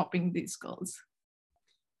no stopping these girls.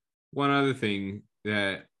 One other thing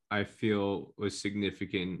that I feel was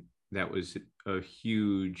significant, that was a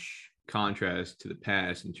huge contrast to the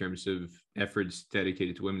past in terms of efforts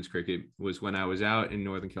dedicated to women's cricket, was when I was out in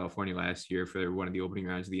Northern California last year for one of the opening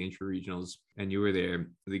rounds of the intra-regionals, and you were there.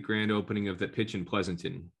 The grand opening of the pitch in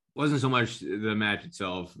Pleasanton wasn't so much the match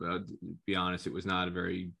itself. To be honest, it was not a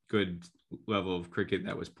very good level of cricket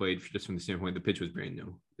that was played, just from the standpoint the pitch was brand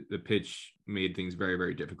new. The pitch made things very,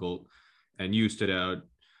 very difficult, and you stood out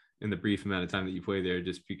in the brief amount of time that you played there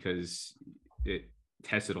just because it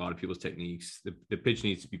tested a lot of people's techniques. The pitch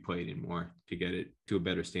needs to be played in more to get it to a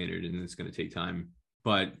better standard, and it's going to take time.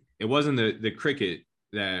 But it wasn't the cricket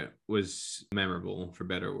that was memorable, for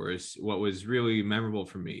better or worse. What was really memorable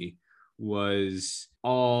for me was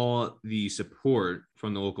all the support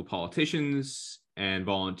from the local politicians and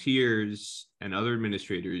volunteers and other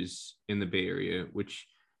administrators in the Bay Area, which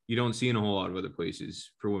you don't see in a whole lot of other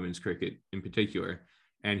places for women's cricket in particular.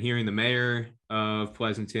 And hearing the mayor of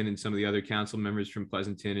Pleasanton and some of the other council members from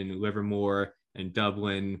Pleasanton and Livermore and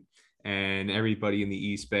Dublin and everybody in the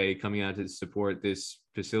East Bay coming out to support this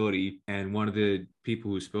facility. And one of the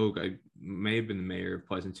people who spoke, I may have been the mayor of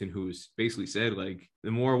Pleasanton, who was basically said, like,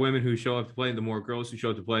 the more women who show up to play, the more girls who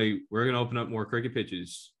show up to play, we're going to open up more cricket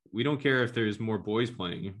pitches. We don't care if there's more boys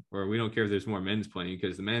playing, or we don't care if there's more men's playing,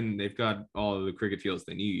 because the men, they've got all of the cricket fields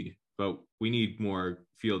they need. But we need more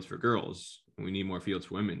fields for girls. We need more fields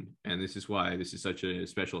for women. And this is why this is such a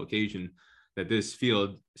special occasion, that this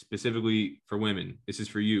field specifically for women, this is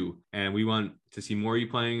for you. And we want to see more of you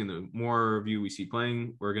playing. And the more of you we see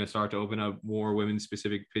playing, we're going to start to open up more women's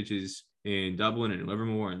specific pitches in Dublin and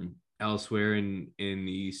Livermore and elsewhere in the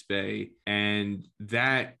East Bay. And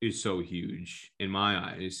that is so huge in my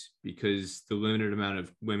eyes, because the limited amount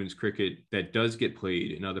of women's cricket that does get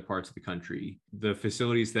played in other parts of the country, the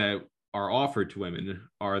facilities that are offered to women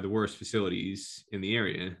are the worst facilities in the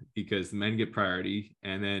area, because the men get priority.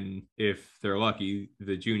 And then if they're lucky,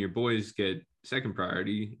 the junior boys get second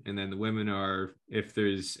priority. And then the women are, if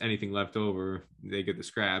there's anything left over, they get the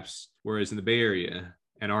scraps. Whereas in the Bay Area,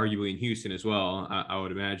 and arguably in Houston as well, I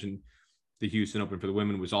would imagine the Houston Open for the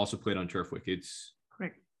women was also played on turf wickets.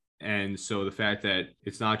 Correct. And so the fact that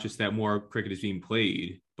it's not just that more cricket is being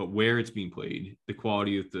played, but where it's being played, the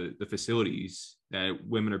quality of the facilities, that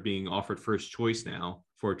women are being offered first choice now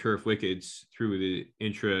for turf wickets through the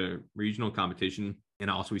intra-regional competition. And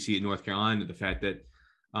also we see it in North Carolina, the fact that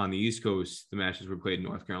on the East Coast, the matches were played in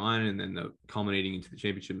North Carolina and then the culminating into the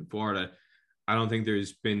championship in Florida. I don't think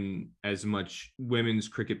there's been as much women's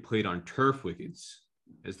cricket played on turf wickets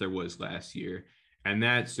as there was last year. And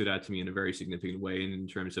that stood out to me in a very significant way, in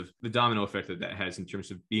terms of the domino effect that has in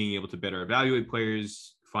terms of being able to better evaluate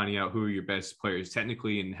players, finding out who are your best players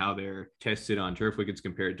technically and how they're tested on turf wickets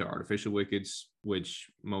compared to artificial wickets,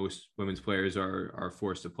 which most women's players are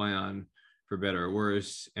forced to play on, for better or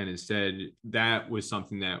worse. And instead, that was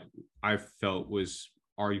something that I felt was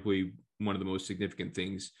arguably one of the most significant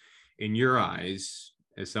things in your eyes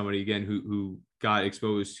as somebody, again, who got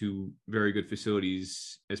exposed to very good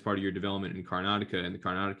facilities as part of your development in Karnataka and the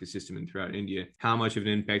Karnataka system and throughout India? How much of an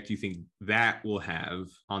impact do you think that will have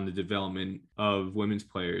on the development of women's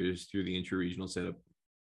players through the inter-regional setup?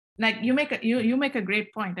 Like you make a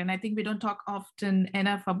great point, and I think we don't talk often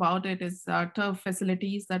enough about it, is turf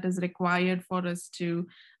facilities that is required for us to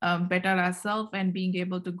better ourselves, and being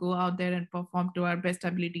able to go out there and perform to our best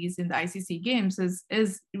abilities in the ICC games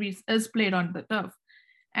is played on the turf.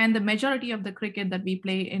 And the majority of the cricket that we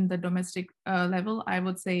play in the domestic level, I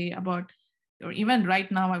would say about, or even right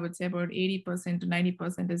now, I would say about 80% to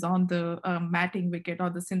 90% is on the matting wicket or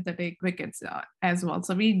the synthetic wickets as well.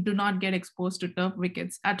 So we do not get exposed to turf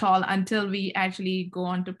wickets at all until we actually go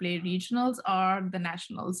on to play regionals or the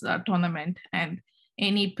nationals tournament, and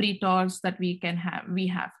any pre-tours that we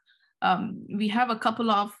have. We have a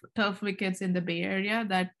couple of turf wickets in the Bay Area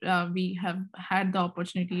that we have had the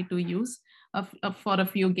opportunity to use for a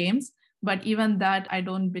few games. But even that, I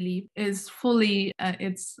don't believe is fully.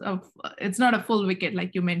 It's not a full wicket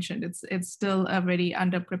like you mentioned. It's still a very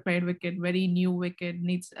underprepared wicket, very new wicket.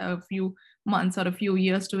 Needs a few months or a few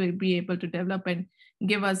years to be able to develop and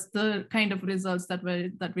give us the kind of results that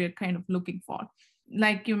we're kind of looking for.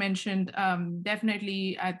 Like you mentioned,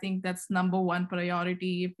 definitely, I think that's number one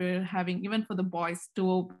priority if we're having, even for the boys,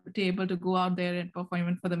 to be able to go out there and perform.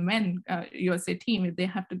 Even for the men, USA team, if they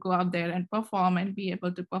have to go out there and perform and be able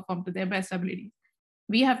to perform to their best ability,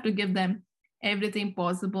 we have to give them everything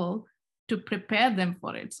possible to prepare them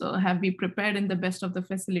for it. So have we prepared in the best of the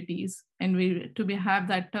facilities, and have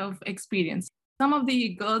that tough experience. Some of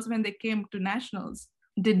the girls, when they came to nationals,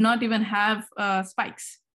 did not even have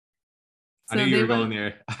spikes. So I knew you were going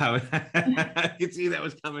there. I could see that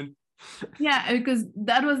was coming. Yeah, because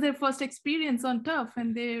that was their first experience on turf,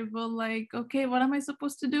 and they were like, okay, what am I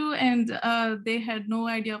supposed to do? And they had no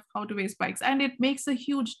idea of how to wear spikes. And it makes a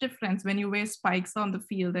huge difference when you wear spikes on the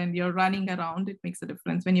field and you're running around. It makes a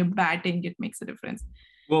difference. When you're batting, it makes a difference.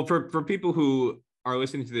 Well, for people who are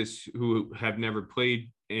listening to this who have never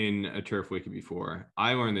played in a turf wicket before,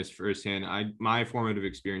 I learned this firsthand. My formative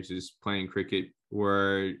experiences playing cricket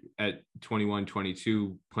were at 21,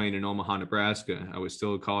 22, playing in Omaha, Nebraska. I was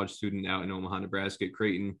still a college student out in Omaha, Nebraska at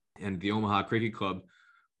Creighton, and the Omaha Cricket Club.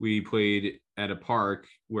 We played at a park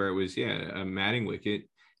where it was, a matting wicket.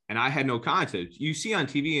 And I had no concept. You see on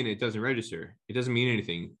TV and it doesn't register. It doesn't mean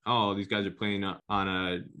anything. Oh, these guys are playing on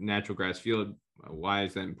a natural grass field. Why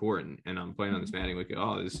is that important? And I'm playing on this matting wicket.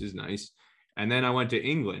 Oh, this is nice. And then I went to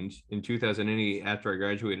England in 2008. After I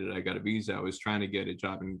graduated, I got a visa. I was trying to get a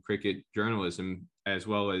job in cricket journalism as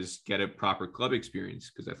well as get a proper club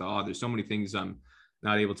experience, because I thought, there's so many things I'm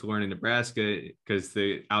not able to learn in Nebraska because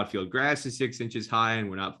the outfield grass is 6 inches high and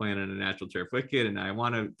we're not playing on a natural turf wicket. And I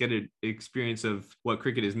want to get an experience of what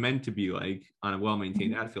cricket is meant to be like on a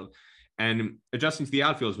well-maintained outfield. And adjusting to the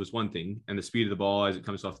outfields was one thing, and the speed of the ball as it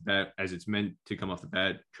comes off the bat, as it's meant to come off the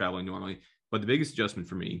bat, traveling normally. But the biggest adjustment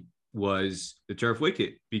for me was the turf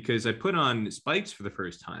wicket, because I put on spikes for the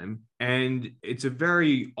first time, and it's a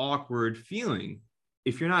very awkward feeling.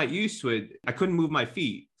 If you're not used to it, I couldn't move my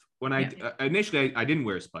feet. When initially I didn't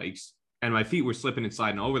wear spikes, and my feet were slipping and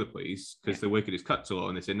sliding all over the place because the wicket is cut so low.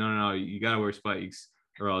 And they said, no, you got to wear spikes,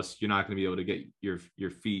 or else you're not going to be able to get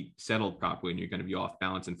your feet settled properly, and you're going to be off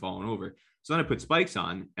balance and falling over. So then I put spikes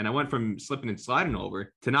on, and I went from slipping and sliding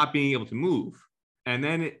over to not being able to move. And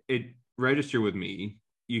then it registered with me.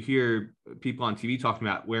 You hear people on TV talking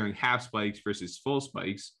about wearing half spikes versus full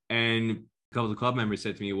spikes. And a couple of the club members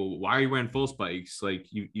said to me, well, why are you wearing full spikes? Like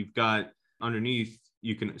you've got underneath,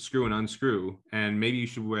 you can screw and unscrew, and maybe you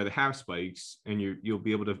should wear the half spikes and you'll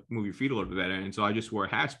be able to move your feet a little bit better. And so I just wore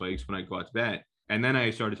half spikes when I go out to bat. And then I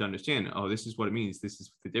started to understand, this is what it means. This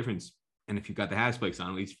is the difference. And if you've got the half spikes on,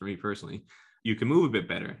 at least for me personally, you can move a bit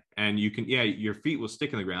better, and you can, your feet will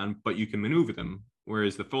stick in the ground, but you can maneuver them.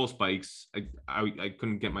 Whereas the full spikes, I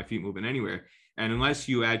couldn't get my feet moving anywhere. And unless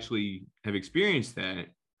you actually have experienced that,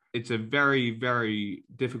 it's a very, very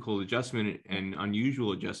difficult adjustment and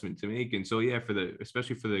unusual adjustment to make. And so,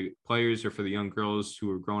 especially for the players or for the young girls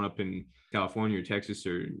who are growing up in California or Texas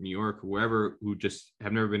or New York or wherever, who just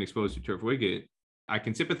have never been exposed to turf wicket, I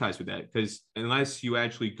can sympathize with that, because unless you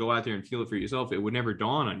actually go out there and feel it for yourself, it would never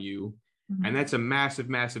dawn on you. Mm-hmm. And that's a massive,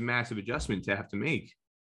 massive, massive adjustment to have to make.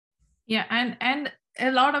 Yeah, and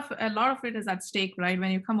a lot of it is at stake, right?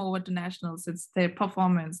 When you come over to nationals, it's their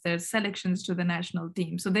performance, their selections to the national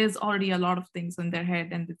team. So there's already a lot of things in their head,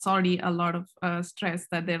 and it's already a lot of stress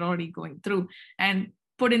that they're already going through, and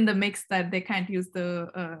put in the mix that they can't use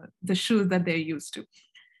the shoes that they're used to.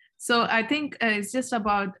 So I think it's just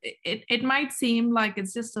about it. It might seem like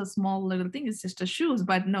it's just a small little thing, it's just a shoes,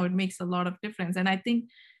 but no, it makes a lot of difference. And I think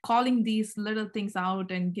calling these little things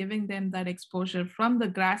out and giving them that exposure from the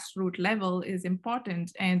grassroots level is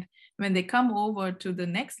important. And when they come over to the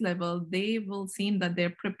next level, they will seem that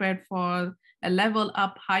they're prepared for a level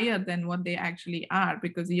up higher than what they actually are,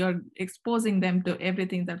 because you're exposing them to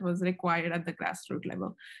everything that was required at the grassroots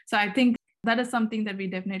level. So I think that is something that we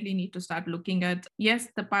definitely need to start looking at. Yes,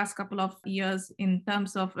 the past couple of years, in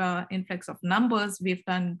terms of influx of numbers, we've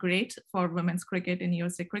done great for women's cricket in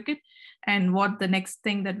USA Cricket. And what the next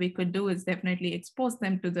thing that we could do is definitely expose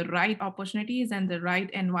them to the right opportunities and the right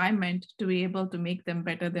environment to be able to make them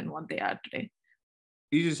better than what they are today.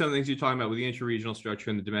 These are some things you're talking about with the inter-regional structure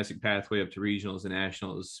and the domestic pathway up to regionals and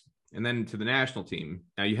nationals, and then to the national team.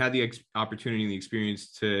 Now, you had the opportunity and the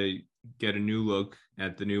experience to get a new look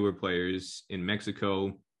at the newer players in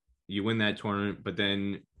Mexico. You win that tournament, but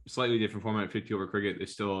then slightly different format, 50 over cricket.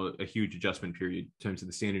 There's still a huge adjustment period in terms of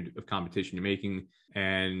the standard of competition you're making.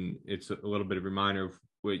 And it's a little bit of a reminder of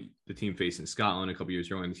what the team faced in Scotland a couple years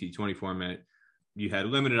ago in the T20 format. You had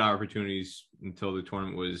limited opportunities until the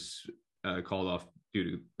tournament was called off due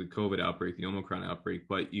to the COVID outbreak, the Omicron outbreak,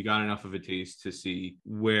 but you got enough of a taste to see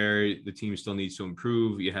where the team still needs to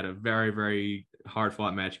improve. You had a very, very hard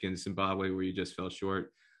fought match against Zimbabwe where you just fell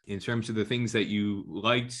short. In terms of the things that you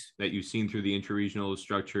liked, that you've seen through the interregional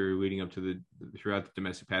structure leading up to throughout the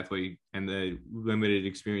domestic pathway, and the limited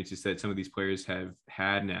experiences that some of these players have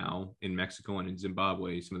had now in Mexico and in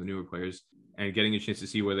Zimbabwe, some of the newer players, and getting a chance to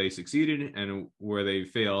see where they succeeded and where they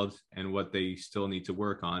failed and what they still need to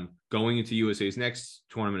work on. Going into USA's next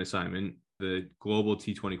tournament assignment, the Global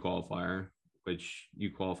T20 qualifier, which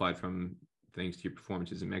you qualified from thanks to your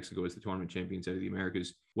performances in Mexico as the tournament champions out of the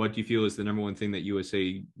Americas. What do you feel is the number one thing that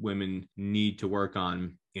USA women need to work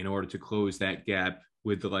on in order to close that gap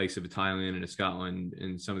with the likes of a Thailand and a Scotland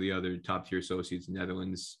and some of the other top tier associates in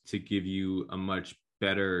Netherlands to give you a much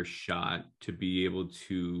better shot to be able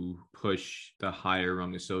to push the higher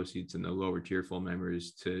rung associates and the lower tier full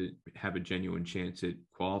members to have a genuine chance at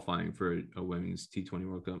qualifying for a women's T20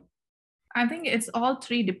 World Cup? I think it's all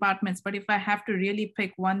three departments, but if I have to really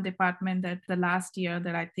pick one department that the last year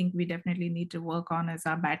that I think we definitely need to work on is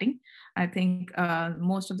our batting. I think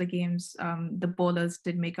most of the games, the bowlers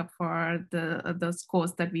did make up for the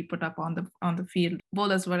scores that we put up on the field.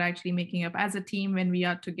 Bowlers were actually making up as a team. When we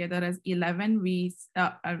are together as 11,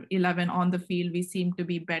 11 on the field, we seem to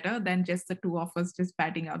be better than just the two of us just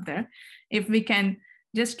batting out there. If we can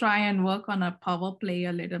just try and work on a power play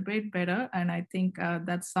a little bit better. And I think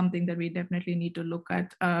that's something that we definitely need to look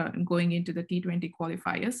at going into the T20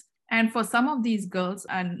 qualifiers. And for some of these girls,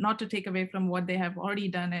 and not to take away from what they have already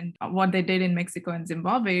done and what they did in Mexico and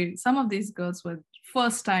Zimbabwe, some of these girls were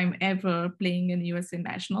first time ever playing in the USA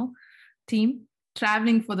national team,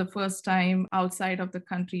 traveling for the first time outside of the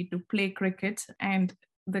country to play cricket. And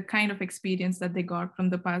the kind of experience that they got from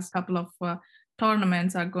the past couple of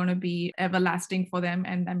tournaments are going to be everlasting for them.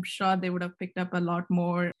 And I'm sure they would have picked up a lot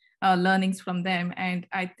more learnings from them. And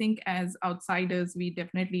I think as outsiders, we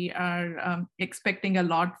definitely are expecting a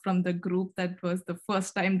lot from the group that was the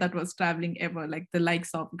first time that was traveling ever, like the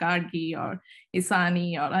likes of Gargi or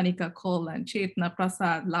Isani or Anika Cole and Chetna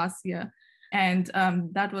Prasad last year. And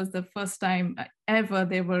that was the first time ever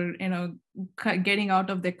they were, getting out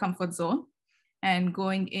of their comfort zone and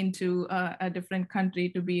going into a different country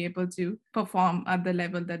to be able to perform at the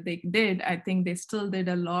level that they did. I think they still did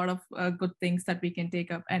a lot of good things that we can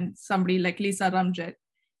take up. And somebody like Lisa Ramjet,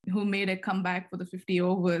 who made a comeback for the 50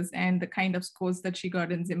 overs and the kind of scores that she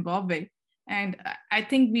got in Zimbabwe. And I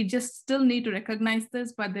think we just still need to recognize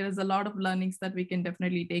this, but there is a lot of learnings that we can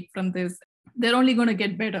definitely take from this. They're only going to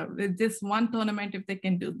get better with this one tournament. If they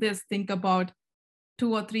can do this, think about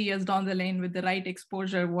 2 or 3 years down the lane with the right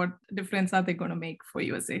exposure, what difference are they going to make for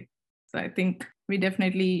USA? So I think we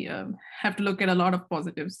definitely have to look at a lot of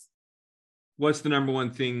positives. What's the number one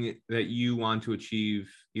thing that you want to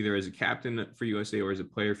achieve, either as a captain for USA or as a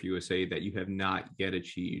player for USA, that you have not yet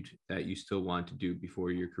achieved that you still want to do before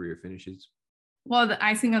your career finishes? Well, the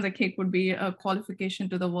icing on the cake would be a qualification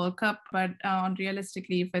to the World Cup. But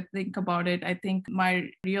realistically, if I think about it, I think my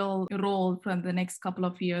real role for the next couple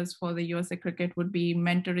of years for the USA Cricket would be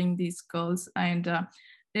mentoring these girls. And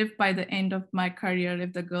if by the end of my career,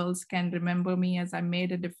 if the girls can remember me as I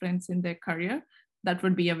made a difference in their career, that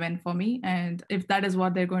would be a win for me. And if that is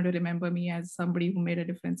what they're going to remember me as, somebody who made a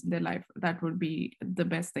difference in their life, that would be the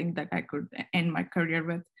best thing that I could end my career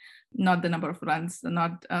with. Not the number of runs,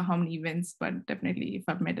 not how many wins, but definitely if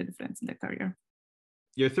I've made a difference in their career.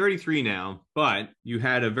 You're 33 now, but you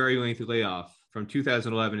had a very lengthy layoff from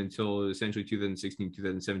 2011 until essentially 2016,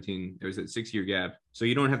 2017, there was that 6-year gap. So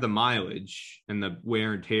you don't have the mileage and the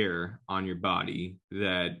wear and tear on your body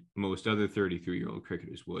that most other 33-year-old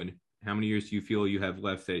cricketers would. How many years do you feel you have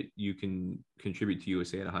left that you can contribute to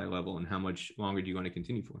USA at a high level, and how much longer do you want to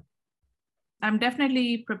continue for? I'm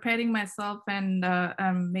definitely preparing myself and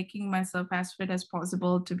I'm making myself as fit as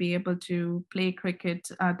possible to be able to play cricket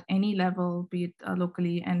at any level, be it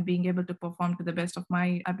locally, and being able to perform to the best of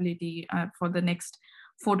my ability for the next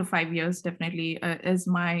 4 to 5 years. Definitely is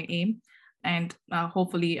my aim, and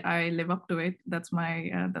hopefully I live up to it. That's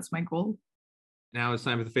my goal. Now it's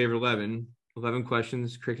time for the favorite 11. 11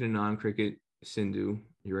 questions, cricket and non-cricket. Sindhu,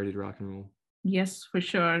 you ready to rock and roll? Yes, for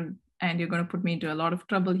sure. And you're going to put me into a lot of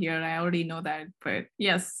trouble here. I already know that, but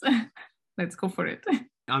yes, let's go for it.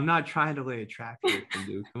 I'm not trying to lay a trap here,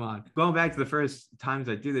 Sindhu. Come on. Going back to the first times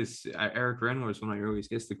I did this, Eric Renler was one of my earliest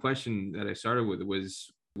guests. The question that I started with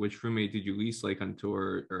was, which roommate did you least like on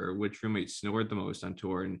tour, or which roommate snored the most on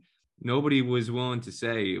tour? And nobody was willing to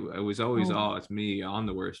say. It was always, it's me, I'm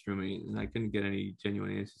the worst roommate. And I couldn't get any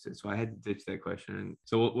genuine answers. So I had to ditch that question. And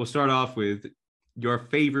so we'll start off with your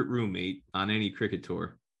favorite roommate on any cricket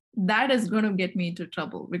tour. That is going to get me into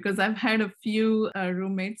trouble because I've had a few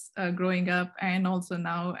roommates growing up and also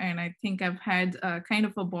now. And I think I've had kind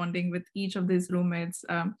of a bonding with each of these roommates.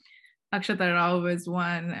 Akshata Rao is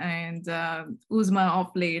one, and Uzma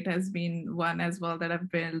of late has been one as well that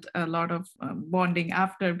I've built a lot of bonding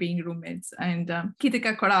after being roommates. And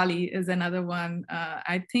Kitika Korali is another one.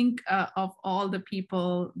 I think of all the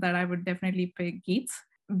people that I would definitely pick Geets,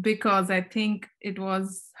 because I think it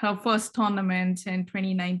was her first tournament in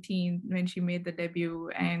 2019 when she made the debut,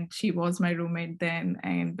 and she was my roommate then.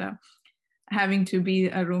 And having to be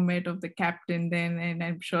a roommate of the captain then, and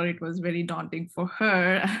I'm sure it was very daunting for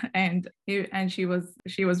her. And she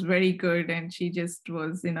was very good, and she just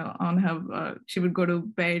was, on her. She would go to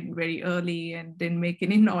bed very early and didn't make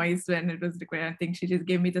any noise when it was required. I think she just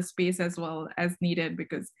gave me the space as well as needed,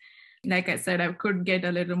 because like I said, I could get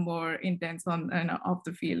a little more intense on off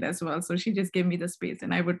the field as well. So she just gave me the space,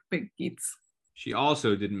 and I would pick Geets. She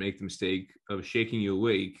also didn't make the mistake of shaking you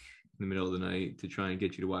awake in the middle of the night to try and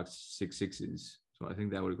get you to watch 6 sixes. So I think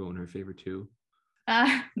that would go in her favor too.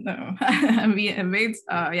 No, Ved.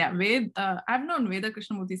 I've known Veda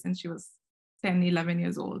Krishnamurthy since she was 10, 11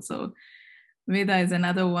 years old. So Veda is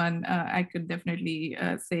another one. I could definitely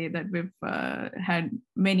say that we've had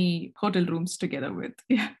many hotel rooms together with.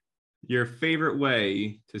 Yeah. Your favorite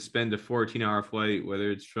way to spend a 14-hour flight, whether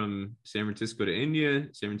it's from San Francisco to India,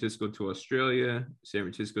 San Francisco to Australia, San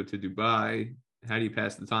Francisco to Dubai? How do you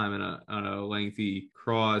pass the time on a lengthy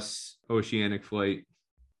cross-oceanic flight?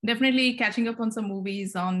 Definitely catching up on some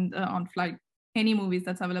movies on flight, any movies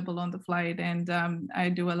that's available on the flight. And I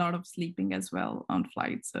do a lot of sleeping as well on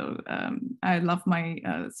flight. So I love my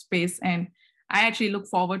space, and I actually look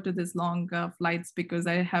forward to this long flights because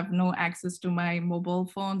I have no access to my mobile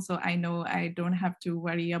phone. So I know I don't have to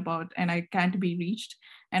worry about, and I can't be reached,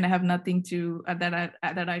 and I have nothing to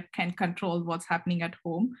that I can control what's happening at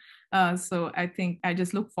home. So I think I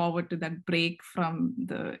just look forward to that break from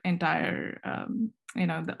the entire,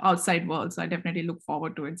 the outside world. So I definitely look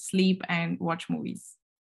forward to it, sleep and watch movies.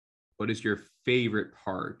 What is your favorite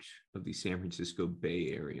part of the San Francisco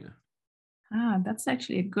Bay Area? That's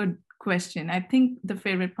actually a good question. I think the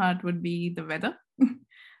favorite part would be the weather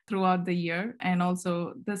throughout the year. And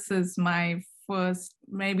also, this is my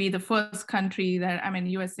maybe the first country that I'm in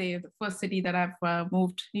USA, the first city that I've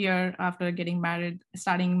moved here after getting married,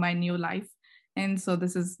 starting my new life. And so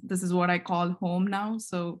this is what I call home now.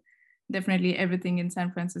 So definitely everything in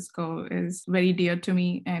San Francisco is very dear to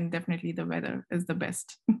me, and definitely the weather is the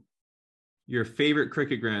best. Your favorite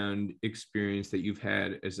cricket ground experience that you've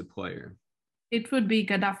had as a player? It would be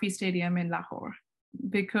Gaddafi Stadium in Lahore,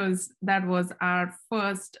 because that was our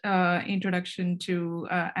first introduction to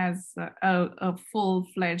as a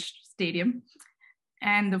full-fledged stadium.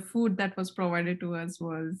 And the food that was provided to us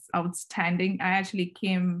was outstanding. I actually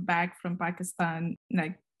came back from Pakistan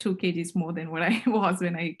like 2 kgs more than what I was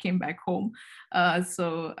when I came back home. Yes,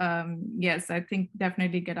 I think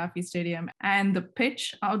definitely Gaddafi Stadium. And the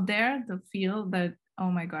pitch out there, the field, that, oh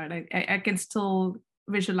my God, I can still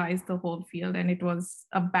visualize the whole field, and it was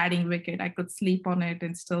a batting wicket. I could sleep on it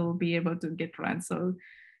and still be able to get runs. So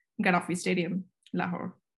Gaddafi Stadium,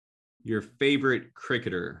 Lahore. Your favorite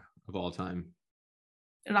cricketer of all time?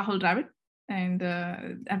 Rahul Dravid. And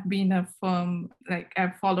I've been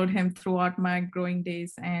I've followed him throughout my growing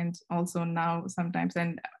days and also now sometimes,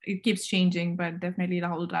 and it keeps changing, but definitely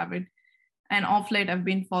Rahul Dravid. And off late, I've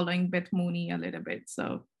been following Beth Mooney a little bit.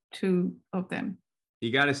 So 2 of them.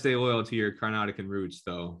 You got to stay loyal to your Karnataka roots,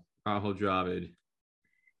 though. Rahul Dravid.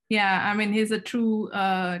 Yeah, I mean, he's a true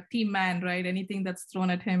team man, right? Anything that's thrown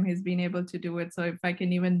at him, he's been able to do it. So if I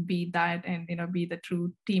can even be that and, be the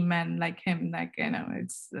true team man like him, like,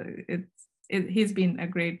 he's been a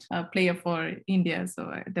great player for India.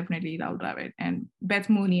 So definitely Rahul Dravid and Beth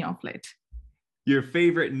Mooney of late. Your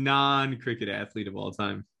favorite non-cricket athlete of all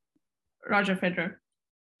time? Roger Federer.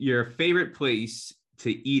 Your favorite place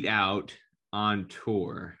to eat out on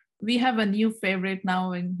tour? We have a new favorite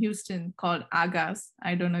now in Houston called Aga's.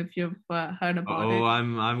 I don't know if you've heard about it. Oh,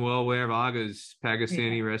 I'm well aware of Aga's.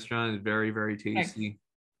 Pakistani restaurant is very, very tasty.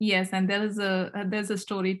 Yes, and there's a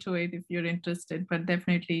story to it if you're interested, but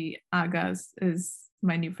definitely Aga's is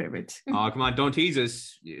my new favorite. Oh, come on, don't tease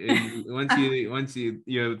us. Once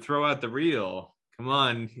you throw out the reel, come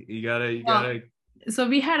on, you gotta. So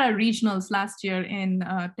we had our regionals last year in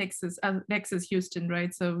Texas, Houston,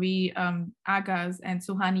 right? So we, Aga's and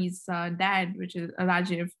Suhani's dad, which is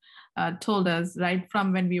Rajiv, told us right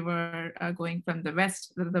from when we were going from the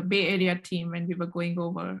West, the Bay Area team, when we were going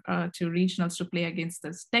over to regionals to play against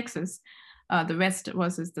this Texas, the West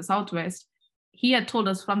versus the Southwest. He had told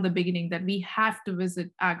us from the beginning that we have to visit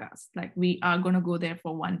Aga's, like we are going to go there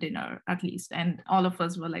for one dinner at least. And all of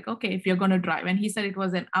us were like, okay, if you're going to drive. And he said it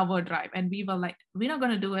was an hour drive. And we were like, we're not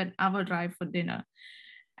going to do an hour drive for dinner.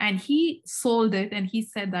 And he sold it. And he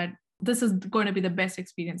said that this is going to be the best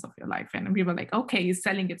experience of your life. And we were like, okay, he's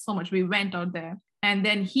selling it so much. We went out there. And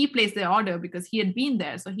then he placed the order because he had been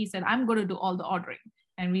there. So he said, I'm going to do all the ordering.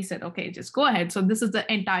 And we said, okay, just go ahead. So this is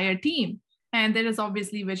the entire team. And there is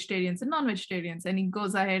obviously vegetarians and non-vegetarians. And he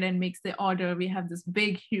goes ahead and makes the order. We have this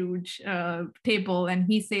big, huge table. And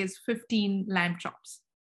he says 15 lamb chops.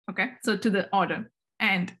 Okay. So to the order.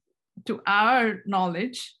 And to our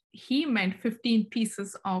knowledge, he meant 15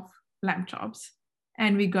 pieces of lamb chops.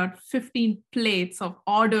 And we got 15 plates of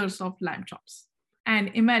orders of lamb chops.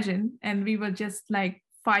 And imagine, and we were just like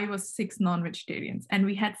 5 or 6 non-vegetarians. And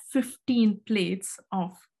we had 15 plates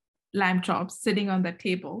of lamb chops sitting on the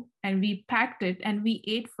table, and we packed it and we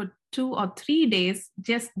ate for 2 or 3 days.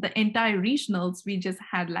 Just the entire regionals, we just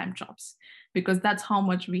had lamb chops because that's how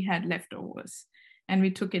much we had leftovers, and we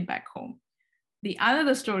took it back home. The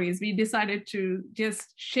other story is we decided to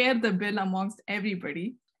just share the bill amongst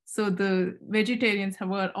everybody. So the vegetarians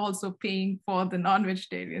were also paying for the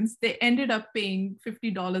non-vegetarians. They ended up paying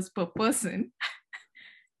 $50 per person.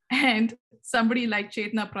 And somebody like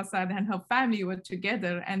Chetna Prasad and her family were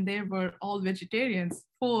together and they were all vegetarians.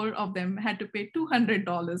 4 of them had to pay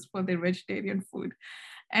 $200 for their vegetarian food.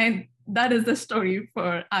 And that is the story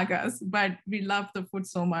for Aga's. But we love the food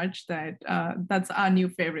so much that that's our new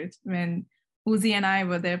favorite. When Uzi and I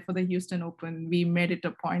were there for the Houston Open, we made it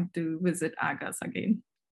a point to visit Aga's again.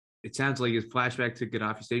 It sounds like a flashback to get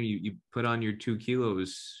off your stadium. You put on your 2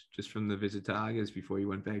 kilos just from the visit to Aga's before you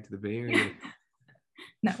went back to the Bay Area.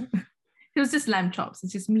 No, it was just lamb chops.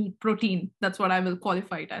 It's just meat, protein. That's what I will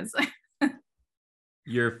qualify it as.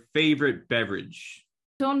 Your favorite beverage?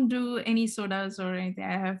 Don't do any sodas or anything.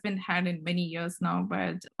 I haven't had in many years now,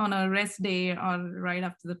 but on a rest day or right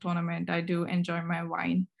after the tournament, I do enjoy my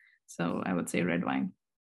wine. So I would say red wine.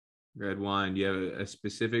 Red wine. Do you have a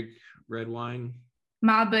specific red wine?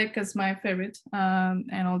 Malbec is my favorite,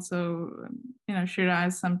 and also,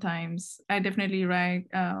 Shiraz sometimes. I definitely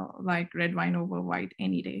like red wine over white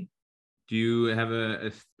any day. Do you have a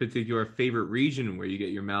particular favorite region where you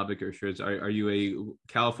get your Malbec or Shiraz? Are you a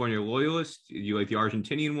California loyalist? Do you like the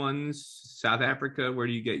Argentinian ones? South Africa? Where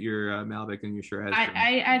do you get your Malbec and your Shiraz from?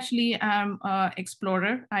 I actually am an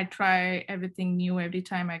explorer. I try everything new every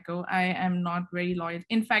time I go. I am not very loyal.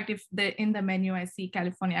 In fact, if in the menu I see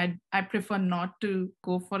California, I prefer not to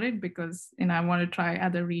go for it because I want to try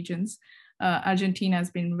other regions. Argentina has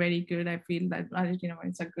been very good. I feel that Argentina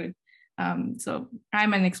wines are good. So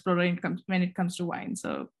I'm an explorer when it comes to wine.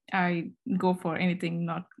 So I go for anything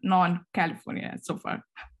not non-California so far.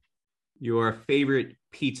 Your favorite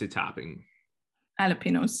pizza topping?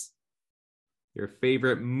 Jalapenos. Your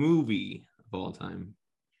favorite movie of all time?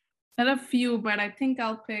 There are a few, but I think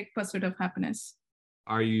I'll pick Pursuit of Happiness.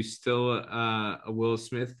 Are you still a Will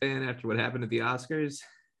Smith fan after what happened at the Oscars?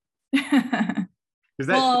 Because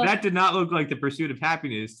that did not look like the Pursuit of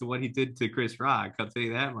Happiness to what he did to Chris Rock. I'll tell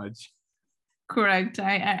you that much. Correct.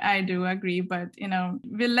 I do agree, but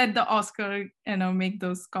we'll let the Oscar make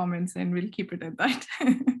those comments and we'll keep it at that.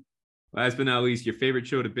 Last but not least, your favorite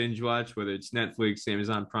show to binge watch, whether it's Netflix,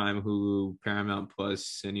 Amazon Prime, Hulu, Paramount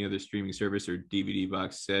Plus, any other streaming service or DVD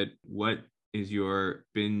box set. What is your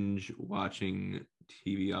binge watching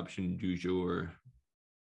TV option du jour?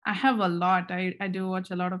 I have a lot. I do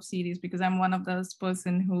watch a lot of series because I'm one of those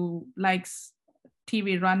person who likes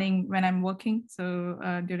TV running when I'm working. So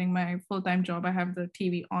during my full-time job, I have the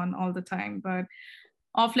TV on all the time. But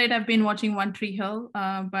off late, I've been watching One Tree Hill.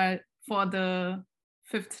 But for the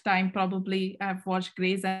fifth time, probably, I've watched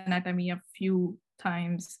Grey's Anatomy a few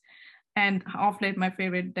times. And off late, my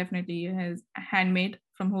favorite definitely is Handmaid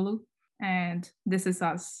from Hulu and This Is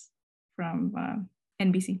Us from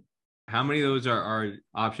NBC. How many of those are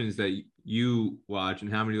options that you watch,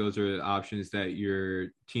 and how many of those are options that your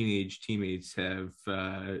teenage teammates have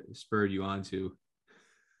spurred you on to?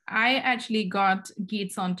 I actually got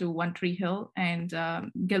Geets onto One Tree Hill and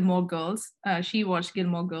Gilmore Girls. She watched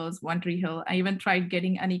Gilmore Girls, One Tree Hill. I even tried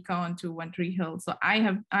getting Anika onto One Tree Hill. So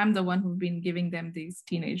I'm the one who's been giving them these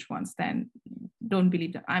teenage ones. Then don't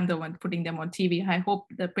believe that I'm the one putting them on TV. I hope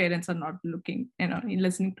the parents are not looking,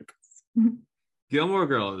 listening to this. Gilmore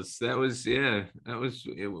Girls. That was when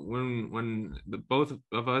the both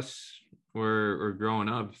of us were growing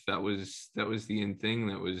up. That was the in thing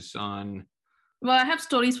that was on. Well, I have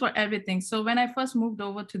stories for everything. So when I first moved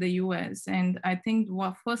over to the US, and I think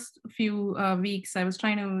first few weeks, I was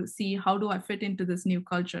trying to see how do I fit into this new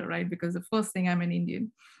culture, right? Because the first thing, I'm an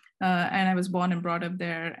Indian. And I was born and brought up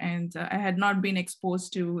there. And I had not been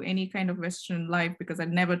exposed to any kind of Western life because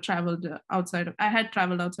I'd never traveled I had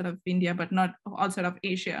traveled outside of India, but not outside of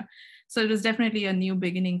Asia. So it was definitely a new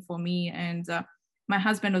beginning for me. And my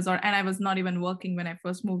husband was, and I was not even working when I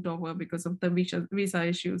first moved over because of the visa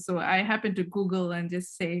issue. So I happened to Google and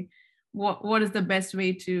just say, what is the best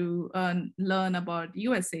way to learn about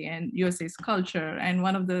USA and USA's culture? And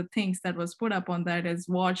one of the things that was put up on that is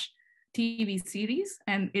watch TV series,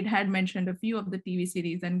 and it had mentioned a few of the TV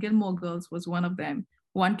series, and Gilmore Girls was one of them,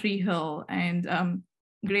 One Tree Hill, and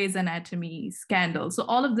Grey's Anatomy, Scandal. So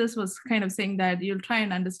all of this was kind of saying that you'll try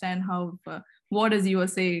and understand how what is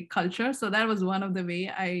USA culture. So that was one of the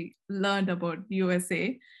way I learned about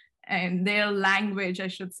USA and their language, I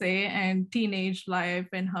should say, and teenage life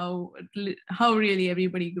and how really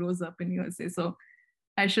everybody grows up in USA. So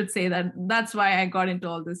I should say that's why I got into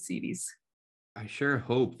all this series. I sure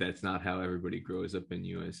hope that's not how everybody grows up in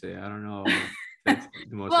USA. I don't know. That's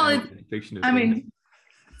the most fiction of things.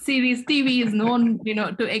 Series TV is known,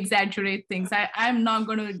 to exaggerate things. I'm not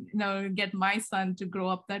going to, get my son to grow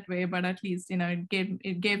up that way, but at least,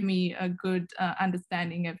 it gave me a good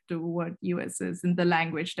understanding as to what US is, and the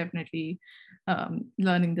language, definitely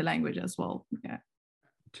learning the language as well. Yeah.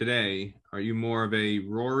 Today, are you more of a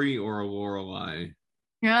Rory or a Lorelai?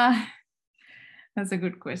 Yeah. That's a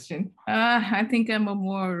good question. I think I'm a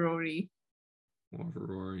more Rory. More of a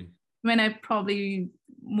Rory. When I probably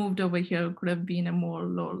moved over here, could have been a more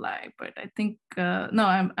Lorelai, but I think no,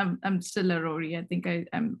 I'm still a Rory. I think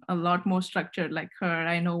I'm a lot more structured like her.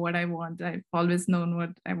 I know what I want. I've always known what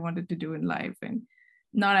I wanted to do in life, and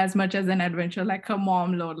not as much as an adventure like her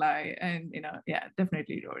mom, Lorelai. And yeah,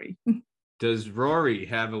 definitely Rory. Does Rory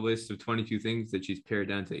have a list of 22 things that she's pared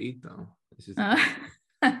down to 8 though? This is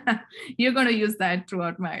You're going to use that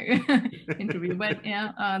throughout my interview, but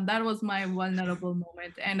yeah, that was my vulnerable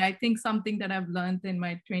moment. And I think something that I've learned in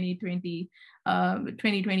my 2020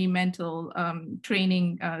 mental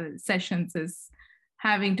training sessions is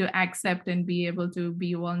having to accept and be able to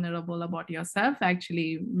be vulnerable about yourself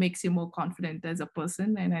actually makes you more confident as a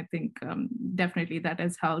person. And I think definitely that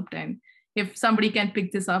has helped. And if somebody can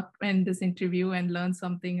pick this up in this interview and learn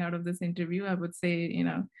something out of this interview, I would say,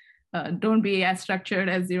 don't be as structured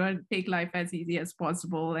as take life as easy as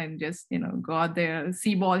possible and just go out there,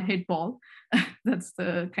 see ball, hit ball. That's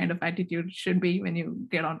the kind of attitude should be when you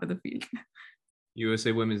get onto the field.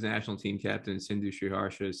 USA Women's National Team Captain Sindhu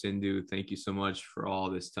Sriharsha. Sindhu, thank you so much for all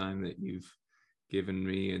this time that you've given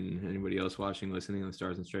me and anybody else watching, listening on the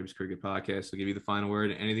Stars and Stripes Cricket Podcast. I'll give you the final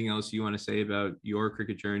word. Anything else you want to say about your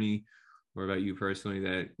cricket journey or about you personally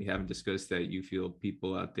that we haven't discussed that you feel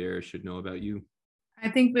people out there should know about you? I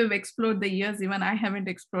think we've explored the years. Even I haven't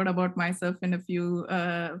explored about myself in a few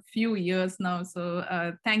years now. So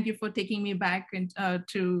thank you for taking me back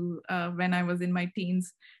to when I was in my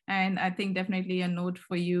teens. And I think definitely a note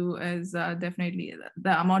for you is definitely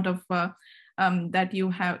the amount of that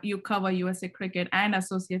you cover USA cricket and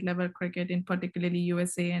associate level cricket, in particularly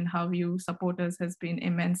USA, and how you support us has been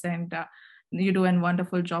immense. And you do a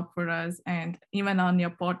wonderful job for us. And even on your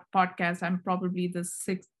podcast, I'm probably the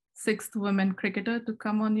sixth women cricketer to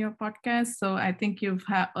come on your podcast. So I think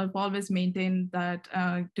I've always maintained that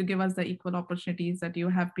to give us the equal opportunities that you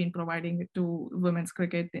have been providing to women's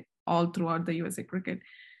cricket all throughout the USA cricket.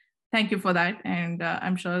 Thank you for that. And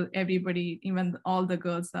I'm sure everybody, even all the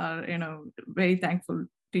girls are, very thankful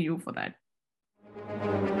to you for that.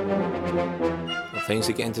 Well, thanks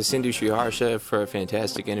again to Sindhu Sriharsha for a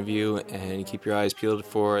fantastic interview, and keep your eyes peeled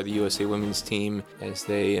for the USA women's team as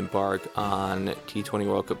they embark on T20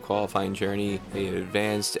 World Cup qualifying journey. They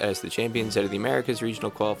advanced as the champions out of the Americas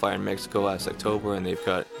regional qualifier in Mexico last October, and they've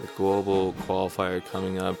got the global qualifier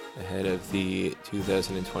coming up ahead of the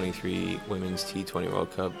 2023 Women's T20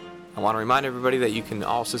 World Cup. I want to remind everybody that you can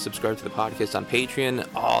also subscribe to the podcast on Patreon.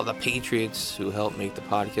 All the Patriots who help make the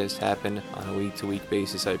podcast happen on a week-to-week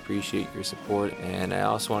basis, I appreciate your support. And I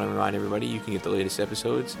also want to remind everybody you can get the latest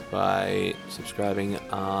episodes by subscribing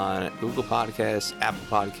on Google Podcasts, Apple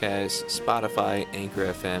Podcasts, Spotify, Anchor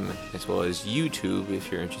FM, as well as YouTube if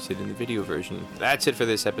you're interested in the video version. That's it for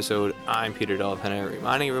this episode. I'm Peter Della Penna,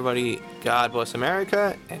 reminding everybody, God bless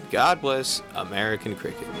America and God bless American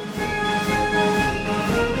cricket.